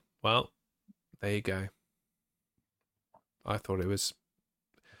Ali. Well, there you go. I thought it was...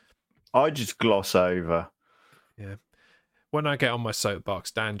 I just gloss over. Yeah. When I get on my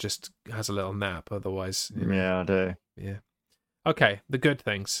soapbox, Dan just has a little nap. Otherwise... Yeah, I do. Yeah. Okay, the good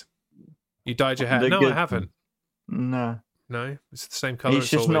things. You dyed your hair? No, I haven't. No. No? It's the same colour.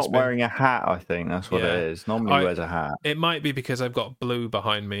 He's just not wearing a hat, I think. That's what it is. Normally he wears a hat. It might be because I've got blue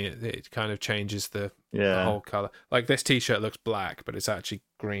behind me. It kind of changes the whole colour. Like this T-shirt looks black, but it's actually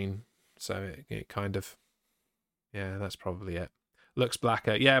green. So it kind of... Yeah, that's probably it. Looks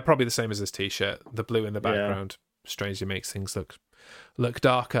blacker. Yeah, probably the same as this T-shirt. The blue in the background strangely makes things look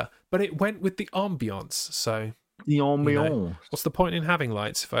darker. But it went with the ambiance. So the ambiance. You know, what's the point in having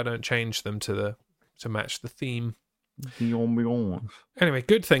lights if I don't change them to match the theme? The ambiance. Anyway,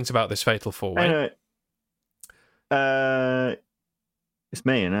 good things about this Fatal 4-Way. Anyway, it's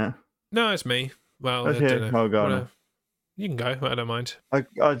me, isn't it? No, it's me. Well, okay, I don't know. I'll go on. You can go. I don't mind.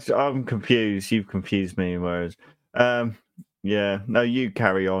 I'm confused. You've confused me. Whereas, no, you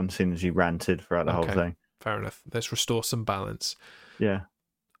carry on. Seeing as you ranted throughout the whole thing. Fair enough. Let's restore some balance. Yeah.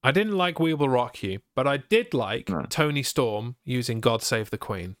 I didn't like We Will Rock You, but I did like Toni Storm using God Save the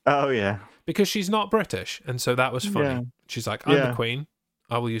Queen. Oh, yeah. Because she's not British, and so that was funny. Yeah. She's like, I'm the Queen.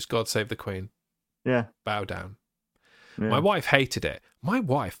 I will use God Save the Queen. Yeah. Bow down. Yeah. My wife hated it. My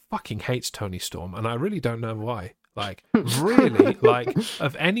wife fucking hates Toni Storm, and I really don't know why. Like, really, like,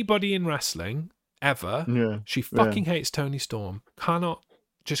 of anybody in wrestling ever, she fucking hates Toni Storm. Cannot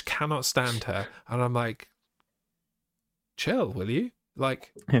stand her. And I'm like, chill, will you?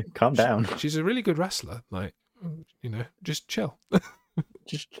 Like, calm down. She's a really good wrestler. Like, just chill.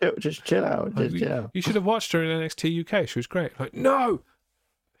 Just chill out. Just chill. You should have watched her in NXT UK. She was great. Like, no,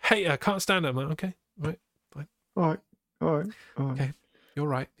 hate her, can't stand her. I'm like, okay, right, fine. All right. Okay, you're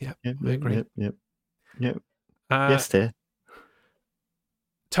right. Yeah, I agree. Yep. Yes, dear.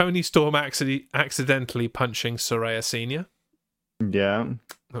 Toni Storm accidentally punching Saraya Senior. Yeah,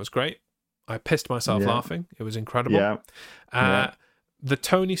 that was great. I pissed myself laughing. It was incredible. Yeah. The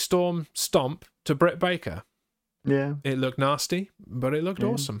Toni Storm stomp to Britt Baker. Yeah. It looked nasty, but it looked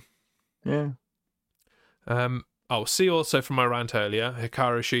awesome. Yeah. See also from my rant earlier,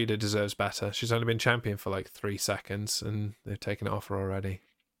 Hikaru Shida deserves better. She's only been champion for like 3 seconds, and they've taken it off her already.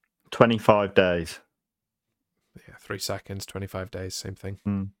 25 days. Yeah, 3 seconds, 25 days, same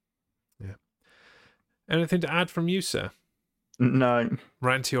thing. Yeah. Anything to add from you, sir? No.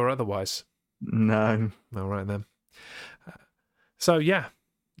 Ranty or otherwise? No. All right, then. So, yeah,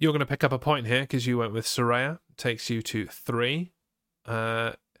 you're going to pick up a point here because you went with Saraya. Takes you to 3.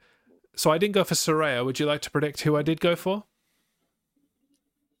 So I didn't go for Saraya. Would you like to predict who I did go for?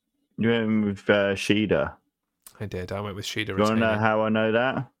 You went with Shida. I did. I went with Shida. Do you want to know how I know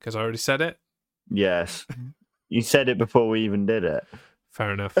that? Because I already said it? Yes. You said it before we even did it.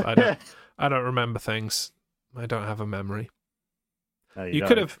 Fair enough. I don't remember things. I don't have a memory. No, you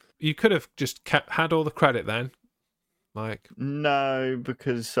could have just had all the credit then. No,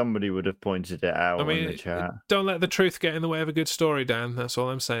 because somebody would have pointed it out in the chat. Don't let the truth get in the way of a good story, Dan. That's all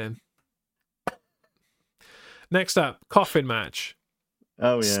I'm saying. Next up, coffin match.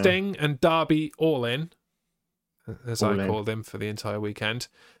 Oh, yeah. Sting and Darby Allin, as I called him for the entire weekend,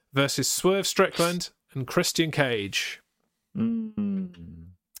 versus Swerve Strickland and Christian Cage.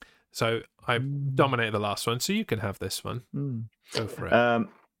 So I dominated the last one, so you can have this one. Go for it.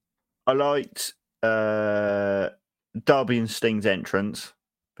 I liked Darby and Sting's entrance.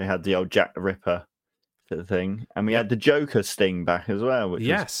 They had the old Jack the Ripper sort of thing. And we had the Joker Sting back as well, which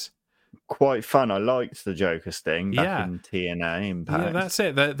was quite fun. I liked the Joker Sting back in TNA Impact. Yeah, that's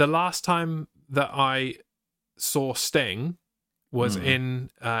it. The last time that I saw Sting was in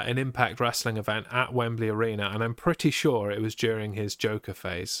an Impact Wrestling event at Wembley Arena, and I'm pretty sure it was during his Joker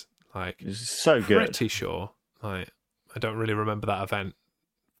phase. It was so good. Pretty sure. I don't really remember that event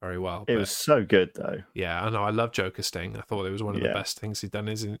very well. It was so good, though. Yeah, I know. I love Joker Sting. I thought it was one of the best things he'd done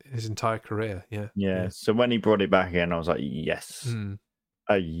in his entire career. Yeah. So when he brought it back in, I was like, yes.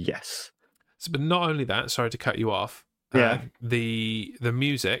 Yes. So, but not only that, sorry to cut you off. The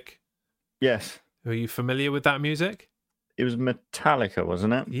music. Yes. Are you familiar with that music? It was Metallica,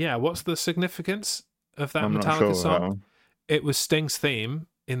 wasn't it? Yeah. What's the significance of that Metallica song? It was Sting's theme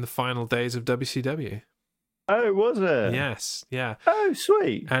in the final days of WCW. Oh, was it? Yes, yeah. Oh,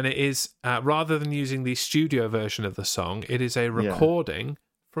 sweet. And it is, rather than using the studio version of the song, it is a recording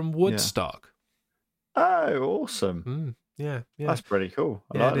from Woodstock. Oh, awesome. Yeah. That's pretty cool.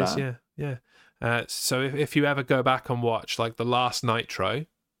 I like that. Yeah. So if you ever go back and watch the last Nitro,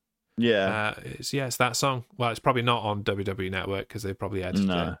 it's that song. Well, it's probably not on WWE Network because they probably edited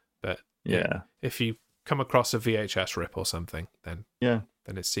it. But if you come across a VHS rip or something, then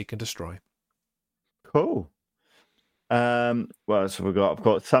it's Seek and Destroy. Cool. What else have we got? I've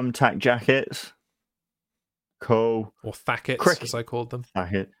got thumbtack jackets. Cool. Or thackets, as I called them.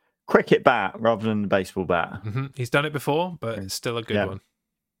 Thacket. Cricket bat rather than the baseball bat. Mm-hmm. He's done it before, but it's still a good one.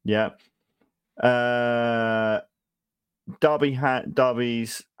 Yeah.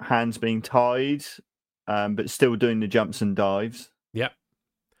 Darby's hands being tied, but still doing the jumps and dives. Yep.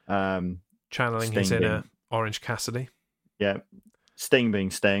 Channeling his inner Orange Cassidy. Yeah. Sting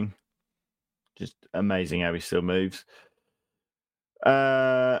being Sting. Just amazing how he still moves.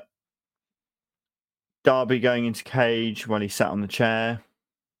 Darby going into Cage while he sat on the chair.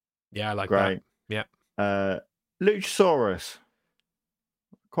 Yeah, I like that. Yeah. Luchasaurus.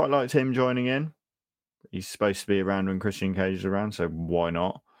 Quite liked him joining in. He's supposed to be around when Christian Cage is around, so why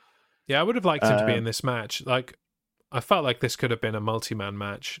not? Yeah, I would have liked him to be in this match. I felt like this could have been a multi-man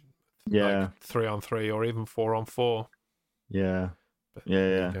match. Yeah. 3-on-3 or even 4-on-4. Yeah. But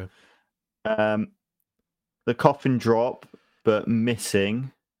the coffin drop, but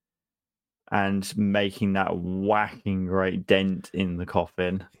missing and making that whacking great dent in the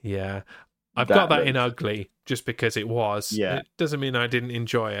coffin. Yeah. I've got that in ugly just because it was. Yeah. It doesn't mean I didn't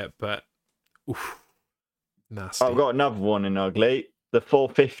enjoy it, but nasty. I've got another one in ugly. The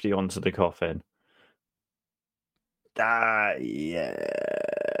 450 onto the coffin. Mm-hmm.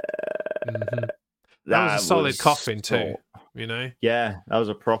 That was a solid coffin too, you know? Yeah, that was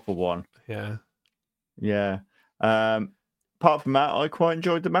a proper one. Yeah. Yeah. Apart from that, I quite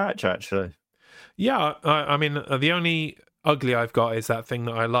enjoyed the match, actually. Yeah, I mean, the only ugly I've got is that thing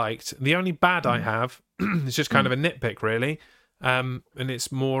that I liked. The only bad I have is just kind of a nitpick, really, and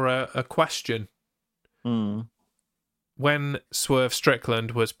it's more a question. When Swerve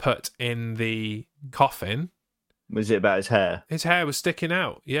Strickland was put in the coffin... Was it about his hair? His hair was sticking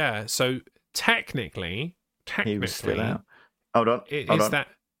out, yeah. So technically... He was still out. Hold on.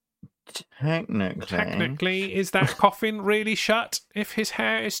 Technically, is that coffin really shut if his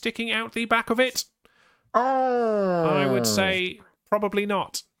hair is sticking out the back of it? Oh, I would say probably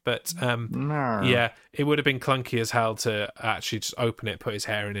not. But yeah, it would have been clunky as hell to actually just open it, put his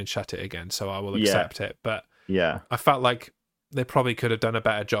hair in, and shut it again. So I will accept it. But I felt like they probably could have done a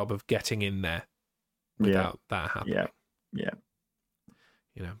better job of getting in there without that happening. Yeah.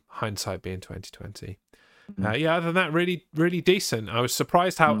 You know, hindsight being 2020. Other than that, really, really decent. I was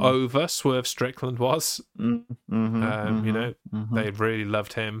surprised how over Swerve Strickland was. You know, they really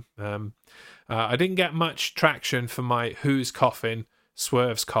loved him. I didn't get much traction for my Who's Coffin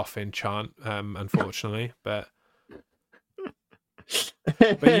Swerve's coffin chant, unfortunately, but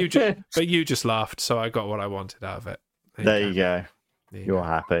you just laughed, so I got what I wanted out of it. There you go. You're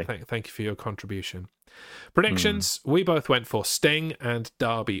happy. Thank you for your contribution. Predictions: we both went for Sting and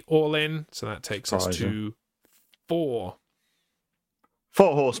Darby All In, so that takes us to 4.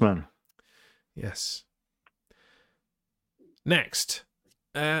 4 Horsemen. Yes. Next,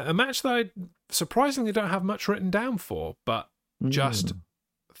 a match that I surprisingly don't have much written down for, but just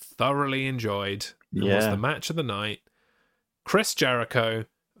thoroughly enjoyed. It was the match of the night. Chris Jericho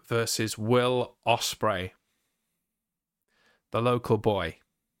versus Will Ospreay. The local boy.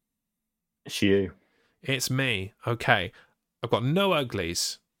 It's you. It's me. Okay. I've got no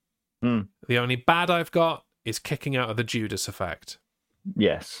uglies. The only bad I've got is kicking out of the Judas effect.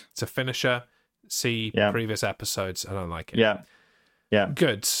 Yes. It's a finisher. See previous episodes. I don't like it. Yeah.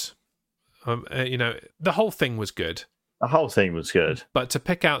 Goods. The whole thing was good. The whole thing was good. But to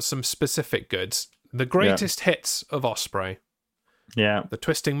pick out some specific goods, the greatest hits of Ospreay. Yeah. The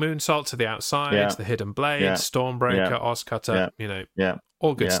twisting moonsault to the outside, the hidden blade, Stormbreaker, Ozcutter,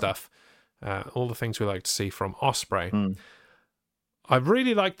 all good stuff. All the things we like to see from Ospreay. I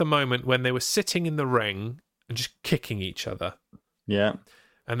really liked the moment when they were sitting in the ring and just kicking each other. Yeah.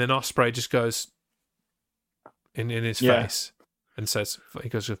 And then Ospreay just goes in his face and says, he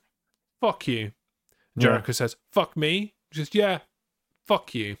goes, fuck you. Jericho says, fuck me. Just,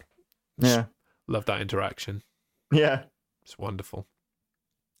 fuck you. Just love that interaction. Yeah. It's wonderful.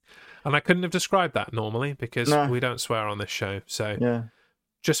 And I couldn't have described that normally because we don't swear on this show. So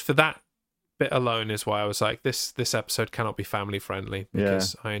just for that bit alone is why I was like, this episode cannot be family friendly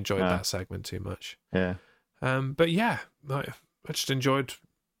because I enjoyed that segment too much. Yeah. But I just enjoyed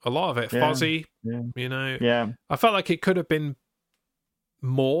a lot of it. Fozzy, I felt like it could have been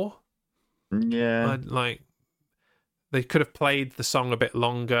more. Yeah. They could have played the song a bit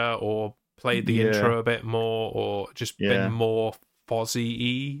longer or played the intro a bit more or just been more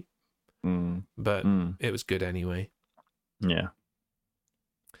Fozzy-y. But it was good anyway. Yeah.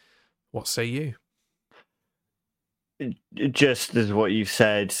 What say you? Just as what you've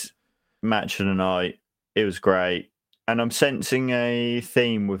said, match of the night, it was great. And I'm sensing a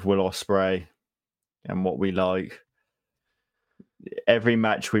theme with Will Ospreay and what we like. Every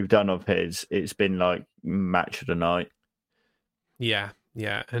match we've done of his, it's been like match of the night. Yeah.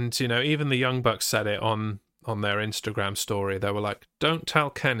 And, even the Young Bucks said it on their Instagram story. They were like, don't tell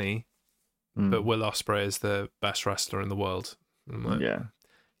Kenny, but Will Ospreay is the best wrestler in the world. I'm like,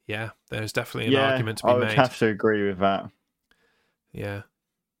 yeah, there's definitely an argument to be made. I would have to agree with that. Yeah.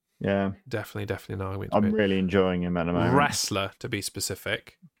 Yeah. Definitely an argument. I'm really enjoying him at the moment. Wrestler, to be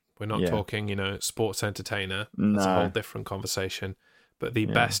specific. We're not talking, sports entertainer. That's a whole different conversation. But the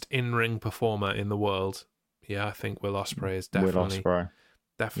best in-ring performer in the world, I think Will Ospreay is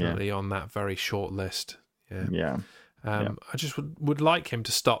definitely on that very short list. Yeah. I just would like him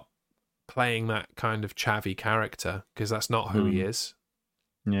to stop playing that kind of chavvy character because that's not who he is.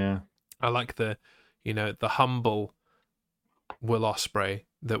 Yeah. I like the humble Will Ospreay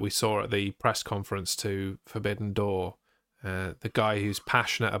that we saw at the press conference to Forbidden Door. The guy who's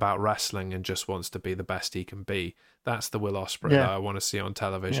passionate about wrestling and just wants to be the best he can be. That's the Will Ospreay that I want to see on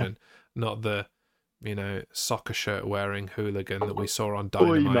television, not the soccer shirt wearing hooligan that we saw on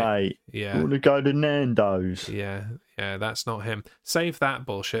Dynamite. Oi, mate. Yeah. Want to go to Nando's? Yeah, that's not him. Save that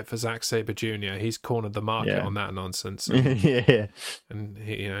bullshit for Zack Sabre Jr. He's cornered the market on that nonsense. And, and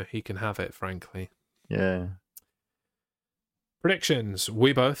he can have it, frankly. Yeah. Predictions.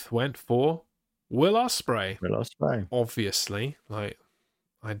 We both went for Will Ospreay. Obviously.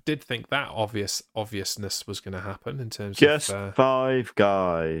 I did think that obviousness was going to happen in terms of... Just 5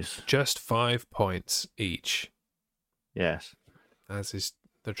 guys. Just 5 points each. Yes. As is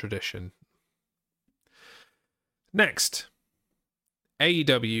the tradition. Next.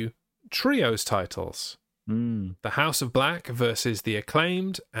 AEW Trios titles. The House of Black versus The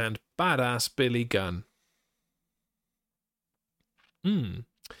Acclaimed and Badass Billy Gunn.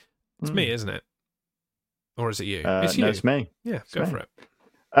 It's me, isn't it? Or is it you? It's you. No, it's me. Yeah, go for it.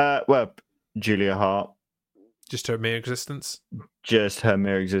 Well, Julia Hart. Just her mere existence? Just her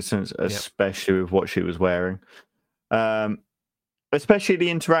mere existence, especially with what she was wearing. Especially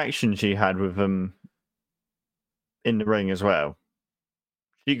the interaction she had with them in the ring as well.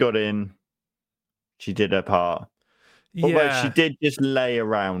 She got in. She did her part. Although she did just lay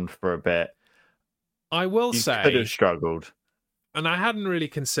around for a bit. I will say... could have struggled. And I hadn't really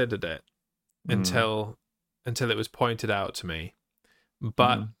considered it until it was pointed out to me.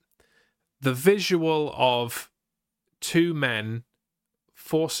 But the visual of 2 men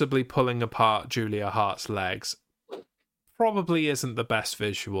forcibly pulling apart Julia Hart's legs probably isn't the best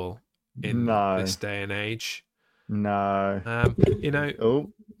visual in this day and age. No.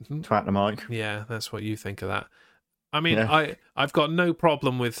 Oh, twat the mic. Yeah, that's what you think of that. I mean, I've got no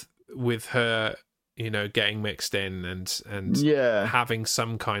problem with her, getting mixed in and having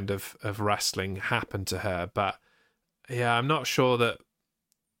some kind of wrestling happen to her. But yeah, I'm not sure that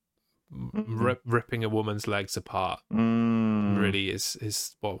ripping a woman's legs apart really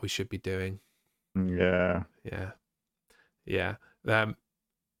is what we should be doing. Yeah.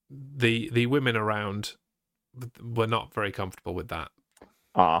 The women around were not very comfortable with that.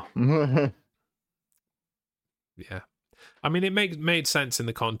 Yeah. I mean, it made sense in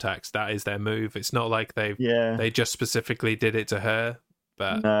the context. That is their move. It's not like they just specifically did it to her,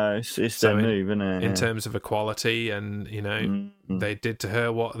 but no, it's their move, isn't it? In terms of equality, and they did to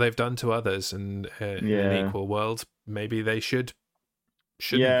her what they've done to others, and in an equal world, maybe they shouldn't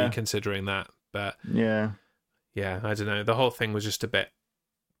be considering that. But yeah, I don't know. The whole thing was just a bit.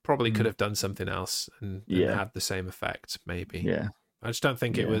 Probably could have done something else and had the same effect. Maybe. Yeah, I just don't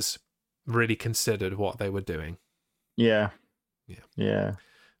think it was really considered what they were doing. Yeah.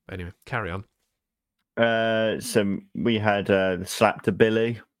 Anyway, carry on. So we had the slap to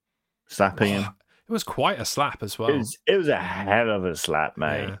Billy, slapping him. It was quite a slap as well. It was a hell of a slap,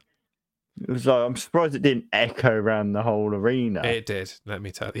 mate. Yeah. It was like, I'm surprised it didn't echo around the whole arena. It did, let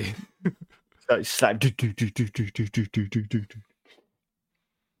me tell you. Like slap. Got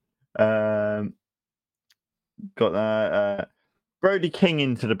that. Brody King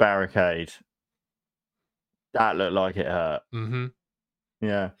into the barricade. That looked like it hurt. Mm-hmm.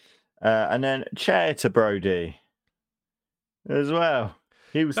 Yeah. And then chair to Brody as well.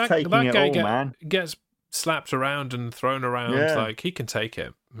 He was taking it all, man. Gets slapped around and thrown around. Like, he can take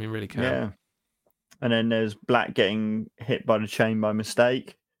it. He really can. Yeah. And then there's Black getting hit by the chain by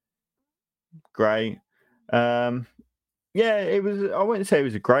mistake. Great. It was. I wouldn't say it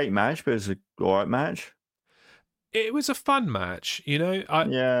was a great match, but it was an all right match. It was a fun match,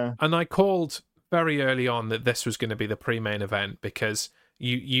 And I called very early on that this was going to be the pre-main event because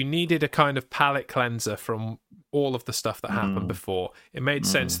you needed a kind of palate cleanser from all of the stuff that happened before. It made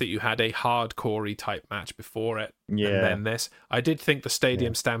sense that you had a hardcore-y type match before it, and then this. I did think the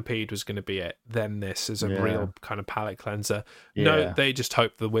Stadium Stampede was going to be it, then this is a real kind of palate cleanser. Yeah. No, they just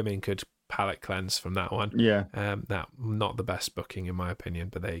hoped the women could palate cleanse from that one. Yeah. That not the best booking in my opinion,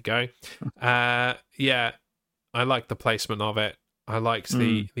 but there you go. I liked the placement of it. I liked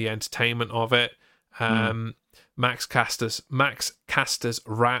the entertainment of it. Max Caster's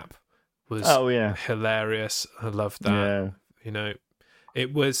rap was hilarious. I loved that.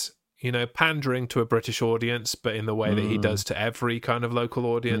 It was pandering to a British audience, but in the way that he does to every kind of local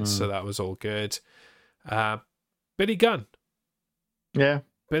audience. So that was all good. Billy Gunn. Yeah.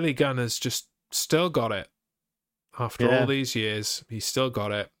 Billy Gunn has just still got it. After all these years, he's still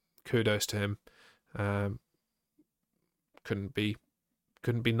got it. Kudos to him. Couldn't be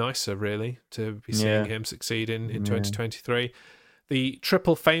nicer, really, to be seeing him succeed in 2023. The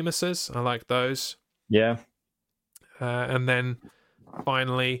Triple Famouses, I like those. Yeah. And then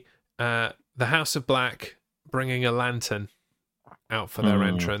finally, the House of Black bringing a lantern out for their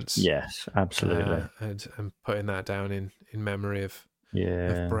entrance. Yes, absolutely. And putting that down in memory of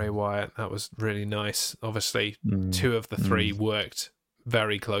Bray Wyatt. That was really nice. Obviously, two of the three worked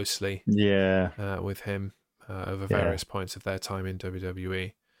very closely with him over various points of their time in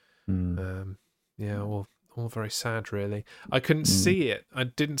WWE. All very sad, really. I couldn't see it. I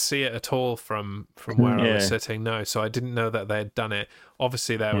didn't see it at all from where I was sitting. No, so I didn't know that they had done it.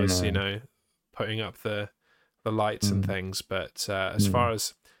 Obviously, there was putting up the lights and things, but as far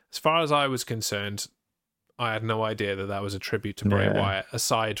as I was concerned, I had no idea that was a tribute to Bray Wyatt.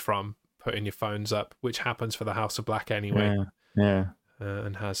 Aside from putting your phones up, which happens for the House of Black anyway,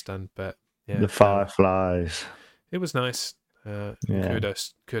 and has done. But the Fireflies. It was nice.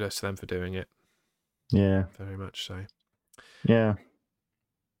 Kudos to them for doing it. Yeah, very much so. Yeah.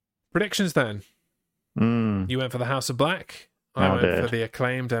 Predictions then. You went for the House of Black. I went for the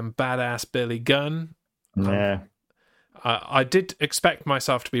Acclaimed and badass Billy Gunn. Yeah. I did expect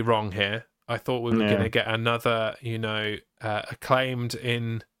myself to be wrong here. I thought we were going to get another, Acclaimed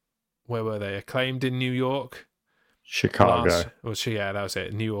in, where were they? Acclaimed in New York. Chicago. That was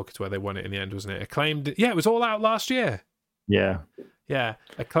it. New York is where they won it in the end, wasn't it? Acclaimed. Yeah, it was All Out last year. Yeah. Yeah.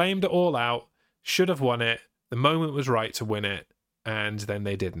 Acclaimed All Out. Should have won it. The moment was right to win it, and then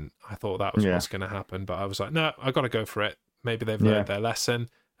they didn't. I thought that was what's going to happen, but I was like, no, I got to go for it. Maybe they've learned their lesson,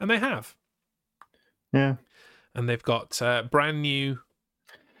 and they have. Yeah. And they've got brand new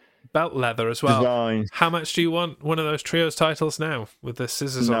belt leather as well. Designs. How much do you want one of those trios titles now with the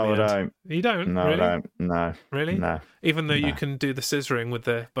scissors on the end? No, I don't. You don't? No, really? I don't. No. Really? No. Even though No. you can do the scissoring with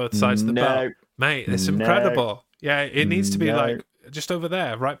the both sides of the belt. Mate, it's No. incredible. Yeah, it needs to be No. like just over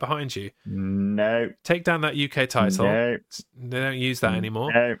there, right behind you. No. Take down that UK title. No. They don't use that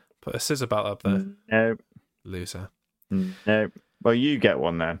anymore. No. Put a scissor belt up there. No. Loser. No. Well, you get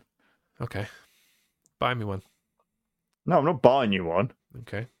one then. Okay. Buy me one. No, I'm not buying you one.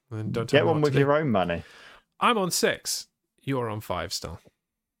 Okay. Well, then don't tell Get me one what with to do. your own money. I'm on 6. You're on 5 still.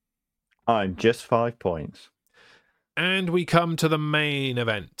 I'm just 5 points. And we come to the main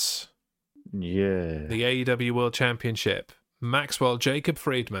event. Yeah. The AEW World Championship. Maxwell Jacob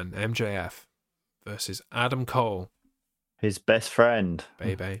Friedman, MJF, versus Adam Cole. His best friend.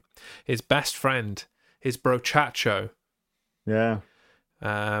 Baby. His best friend. His brochacho. Yeah.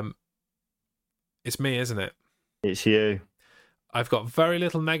 It's me, isn't it? It's you. I've got very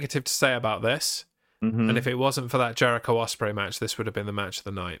little negative to say about this. Mm-hmm. And if it wasn't for that Jericho Ospreay match, this would have been the match of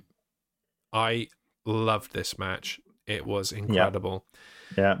the night. I loved this match. It was incredible.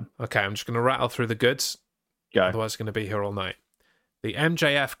 Yeah. Okay, I'm just going to rattle through the goods. Go. Otherwise, it's going to be here all night. The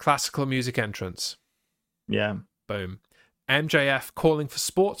MJF classical music entrance. Yeah. Boom. MJF calling for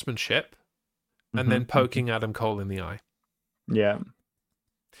sportsmanship and then poking Adam Cole in the eye. Yeah.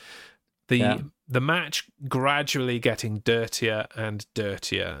 The match gradually getting dirtier and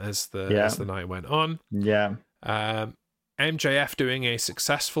dirtier as the night went on. Yeah. MJF doing a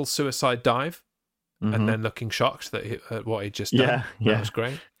successful suicide dive and then looking shocked at what he'd just done. Yeah. That was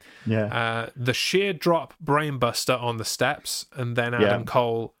great. Yeah. The sheer drop brainbuster on the steps and then Adam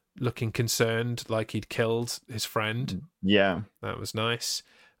Cole looking concerned like he'd killed his friend. Yeah. That was nice.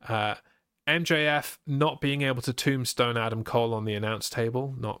 MJF not being able to tombstone Adam Cole on the announce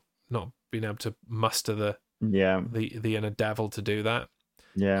table, not being able to muster the inner devil to do that.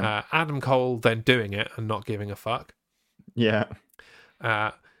 Yeah. Adam Cole then doing it and not giving a fuck. Yeah.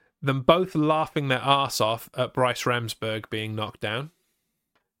 Them both laughing their arse off at Bryce Remsburg being knocked down.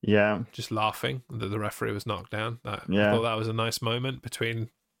 Yeah. Just laughing that the referee was knocked down. I thought that was a nice moment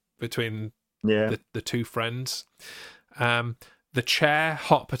between the two friends. The chair,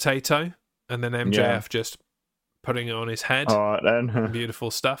 hot potato, and then MJF just putting it on his head. All right then.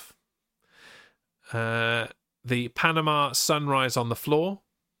 Beautiful stuff. The Panama sunrise on the floor.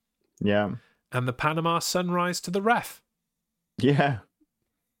 Yeah. And the Panama sunrise to the ref. Yeah.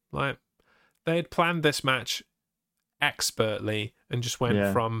 Like, they had planned this match expertly and just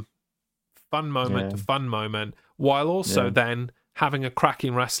went from fun moment to fun moment, while also then having a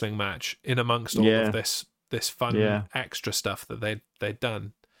cracking wrestling match in amongst all of this fun extra stuff that they'd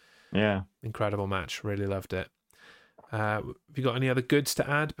done. Yeah. Incredible match. Really loved it. Have you got any other goods to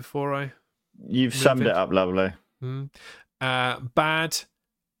add before I... You've summed it up lovely. Bad,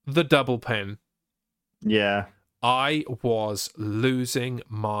 the double pin. Yeah. I was losing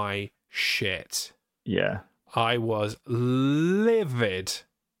my shit. Yeah. I was livid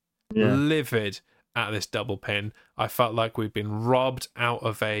at this double pin. I felt like we'd been robbed out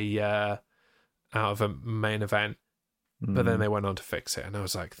of a main event, but then they went on to fix it, and I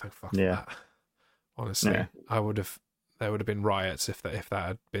was like, thank fuck for that. Honestly, there would have been riots if that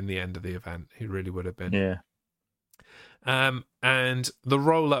had been the end of the event. It really would have been. Yeah. And the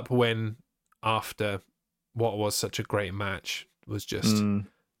roll up win after what was such a great match was just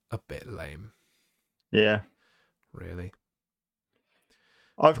a bit lame. Yeah. Really.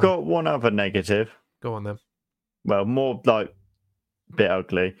 I've got one other negative. Go on then. Well, more like a bit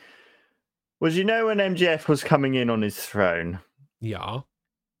ugly. Was when MJF was coming in on his throne? Yeah.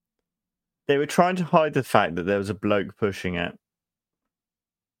 They were trying to hide the fact that there was a bloke pushing it.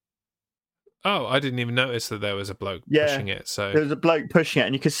 Oh, I didn't even notice that there was a bloke pushing it. So there was a bloke pushing it,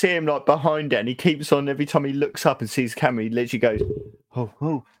 and you could see him like behind it, and he keeps on every time he looks up and sees the camera, he literally goes,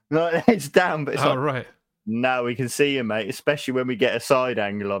 "Oh," like it's down, but it's right. No, we can see you, mate. Especially when we get a side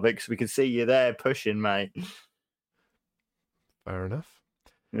angle of it, because we can see you there pushing, mate. Fair enough.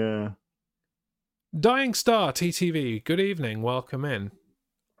 Yeah. Dying Star TTV. Good evening. Welcome in.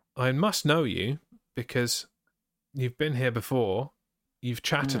 I must know you because you've been here before. You've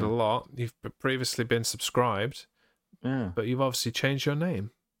chatted a lot. You've previously been subscribed. Yeah. But you've obviously changed your name.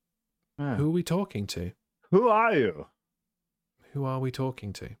 Yeah. Who are we talking to? Who are you? Who are we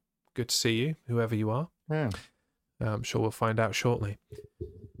talking to? Good to see you, whoever you are. Yeah. I'm sure we'll find out shortly.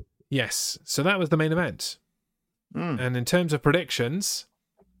 Yes. So that was the main event. And in terms of predictions,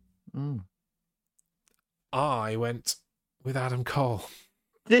 I went with Adam Cole.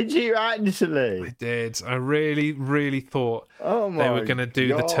 Did you actually? I did. I really, really thought they were going to do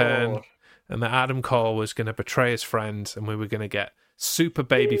the turn and that Adam Cole was going to betray his friend, and we were going to get super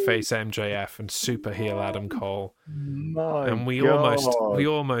babyface MJF and super heel Adam Cole. And we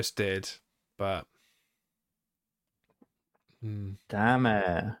almost did, but damn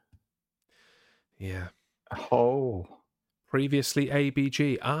it. Yeah. Oh. Previously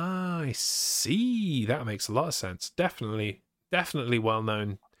ABG. I see. That makes a lot of sense. Definitely well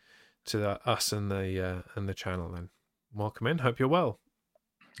known to us and the channel. Then welcome in. Hope you're well.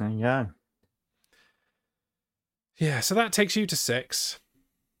 There you go. Yeah. So that takes you to 6.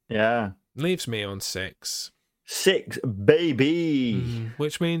 Yeah. Leaves me on 6. 6, baby.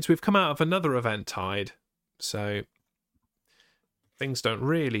 Which means we've come out of another event tied. So things don't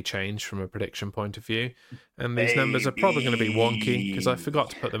really change from a prediction point of view. And these numbers are probably going to be wonky because I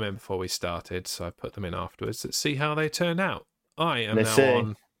forgot to put them in before we started. So I put them in afterwards. Let's see how they turn out. I am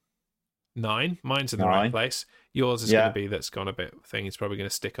on 9. Mine's in the right place. Yours is going to be that's gone a bit thing. It's probably going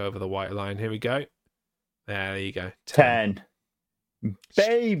to stick over the white line. Here we go. There you go. 10.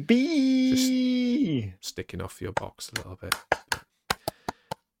 Baby! Just sticking off your box a little bit.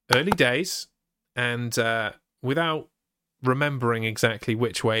 Early days. And without remembering exactly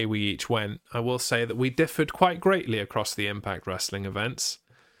which way we each went, I will say that we differed quite greatly across the Impact Wrestling events.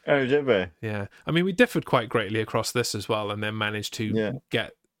 Oh, did we? Yeah. I mean, we differed quite greatly across this as well, and then managed to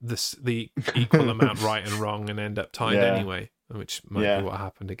get the equal amount right and wrong and end up tied anyway, which might be what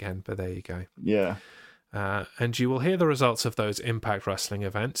happened again, but there you go. Yeah. And you will hear the results of those Impact Wrestling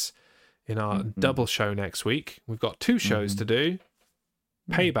events in our double show next week. We've got 2 shows to do.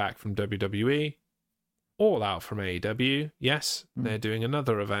 Payback from WWE, All Out from AEW. Yes, they're doing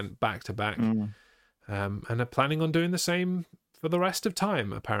another event back to back, and are planning on doing the same for the rest of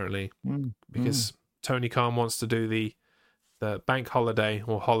time, apparently, because Tony Khan wants to do the bank holiday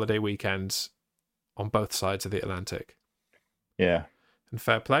or holiday weekends on both sides of the Atlantic. Yeah. And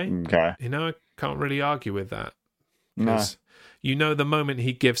fair play. Okay. You know, I can't really argue with that. Because the moment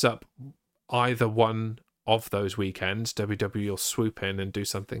he gives up either one of those weekends, WWE will swoop in and do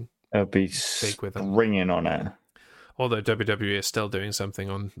something. They'll be big with them. Ringing on it. Although WWE is still doing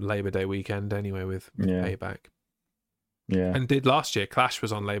something on Labor Day weekend anyway with Payback. Yeah. And did last year. Clash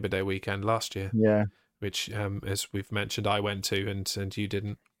was on Labor Day weekend last year. Yeah. Which, as we've mentioned, I went to and you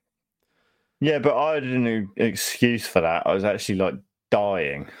didn't. Yeah, but I had an excuse for that. I was actually like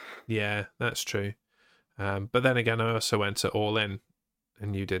dying. Yeah, that's true. But then again, I also went to All In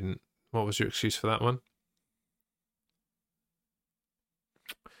and you didn't. What was your excuse for that one?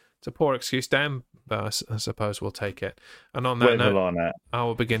 It's a poor excuse, Dan, but I suppose we'll take it. And on that note, I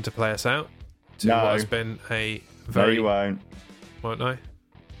will begin to play us out to what has been a very... No, you won't. Won't I?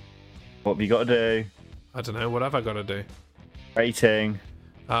 What have you got to do? I don't know. What have I got to do? Rating.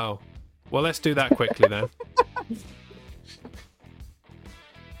 Oh. Well, let's do that quickly then.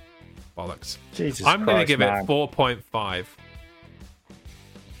 Bollocks. Jesus I'm going to give it 4.5.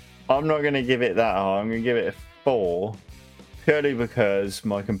 I'm not going to give it that high. I'm going to give it a 4. Purely because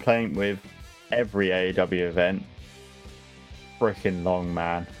my complaint with every AEW event, freaking long,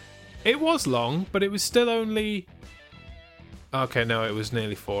 man. It was long, but it was still only... Okay, no, it was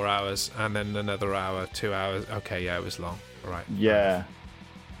nearly 4 hours, and then another hour, 2 hours. Okay, yeah, it was long. All right. Yeah.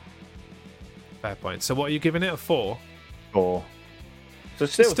 Fair point. So what are you giving it, a 4? 4. So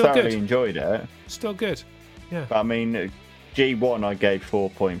still thoroughly enjoyed it. Still good. Yeah. But I mean, G1 I gave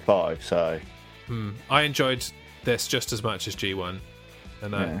 4.5, so... I enjoyed this just as much as G1.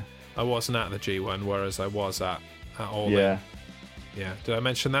 And I wasn't at the G1, whereas I was at All In. Yeah. Did I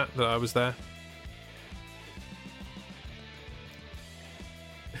mention that I was there?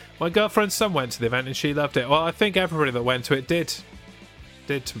 My girlfriend's son went to the event and she loved it. Well, I think everybody that went to it did,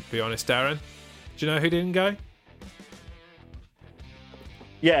 to be honest, Darren. Do you know who didn't go?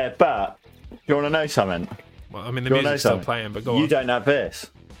 Yeah, but do you want to know something? Well, I mean, the music's still playing, but go on. You don't have this.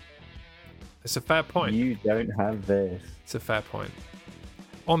 It's a fair point. You don't have this. It's a fair point.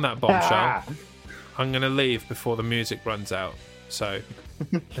 On that bombshell, I'm going to leave before the music runs out. So,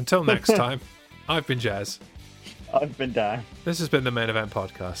 until next time, I've been Jazz. I've been Dan. This has been the Main Event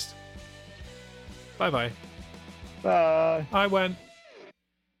Podcast. Bye-bye. Bye. I went.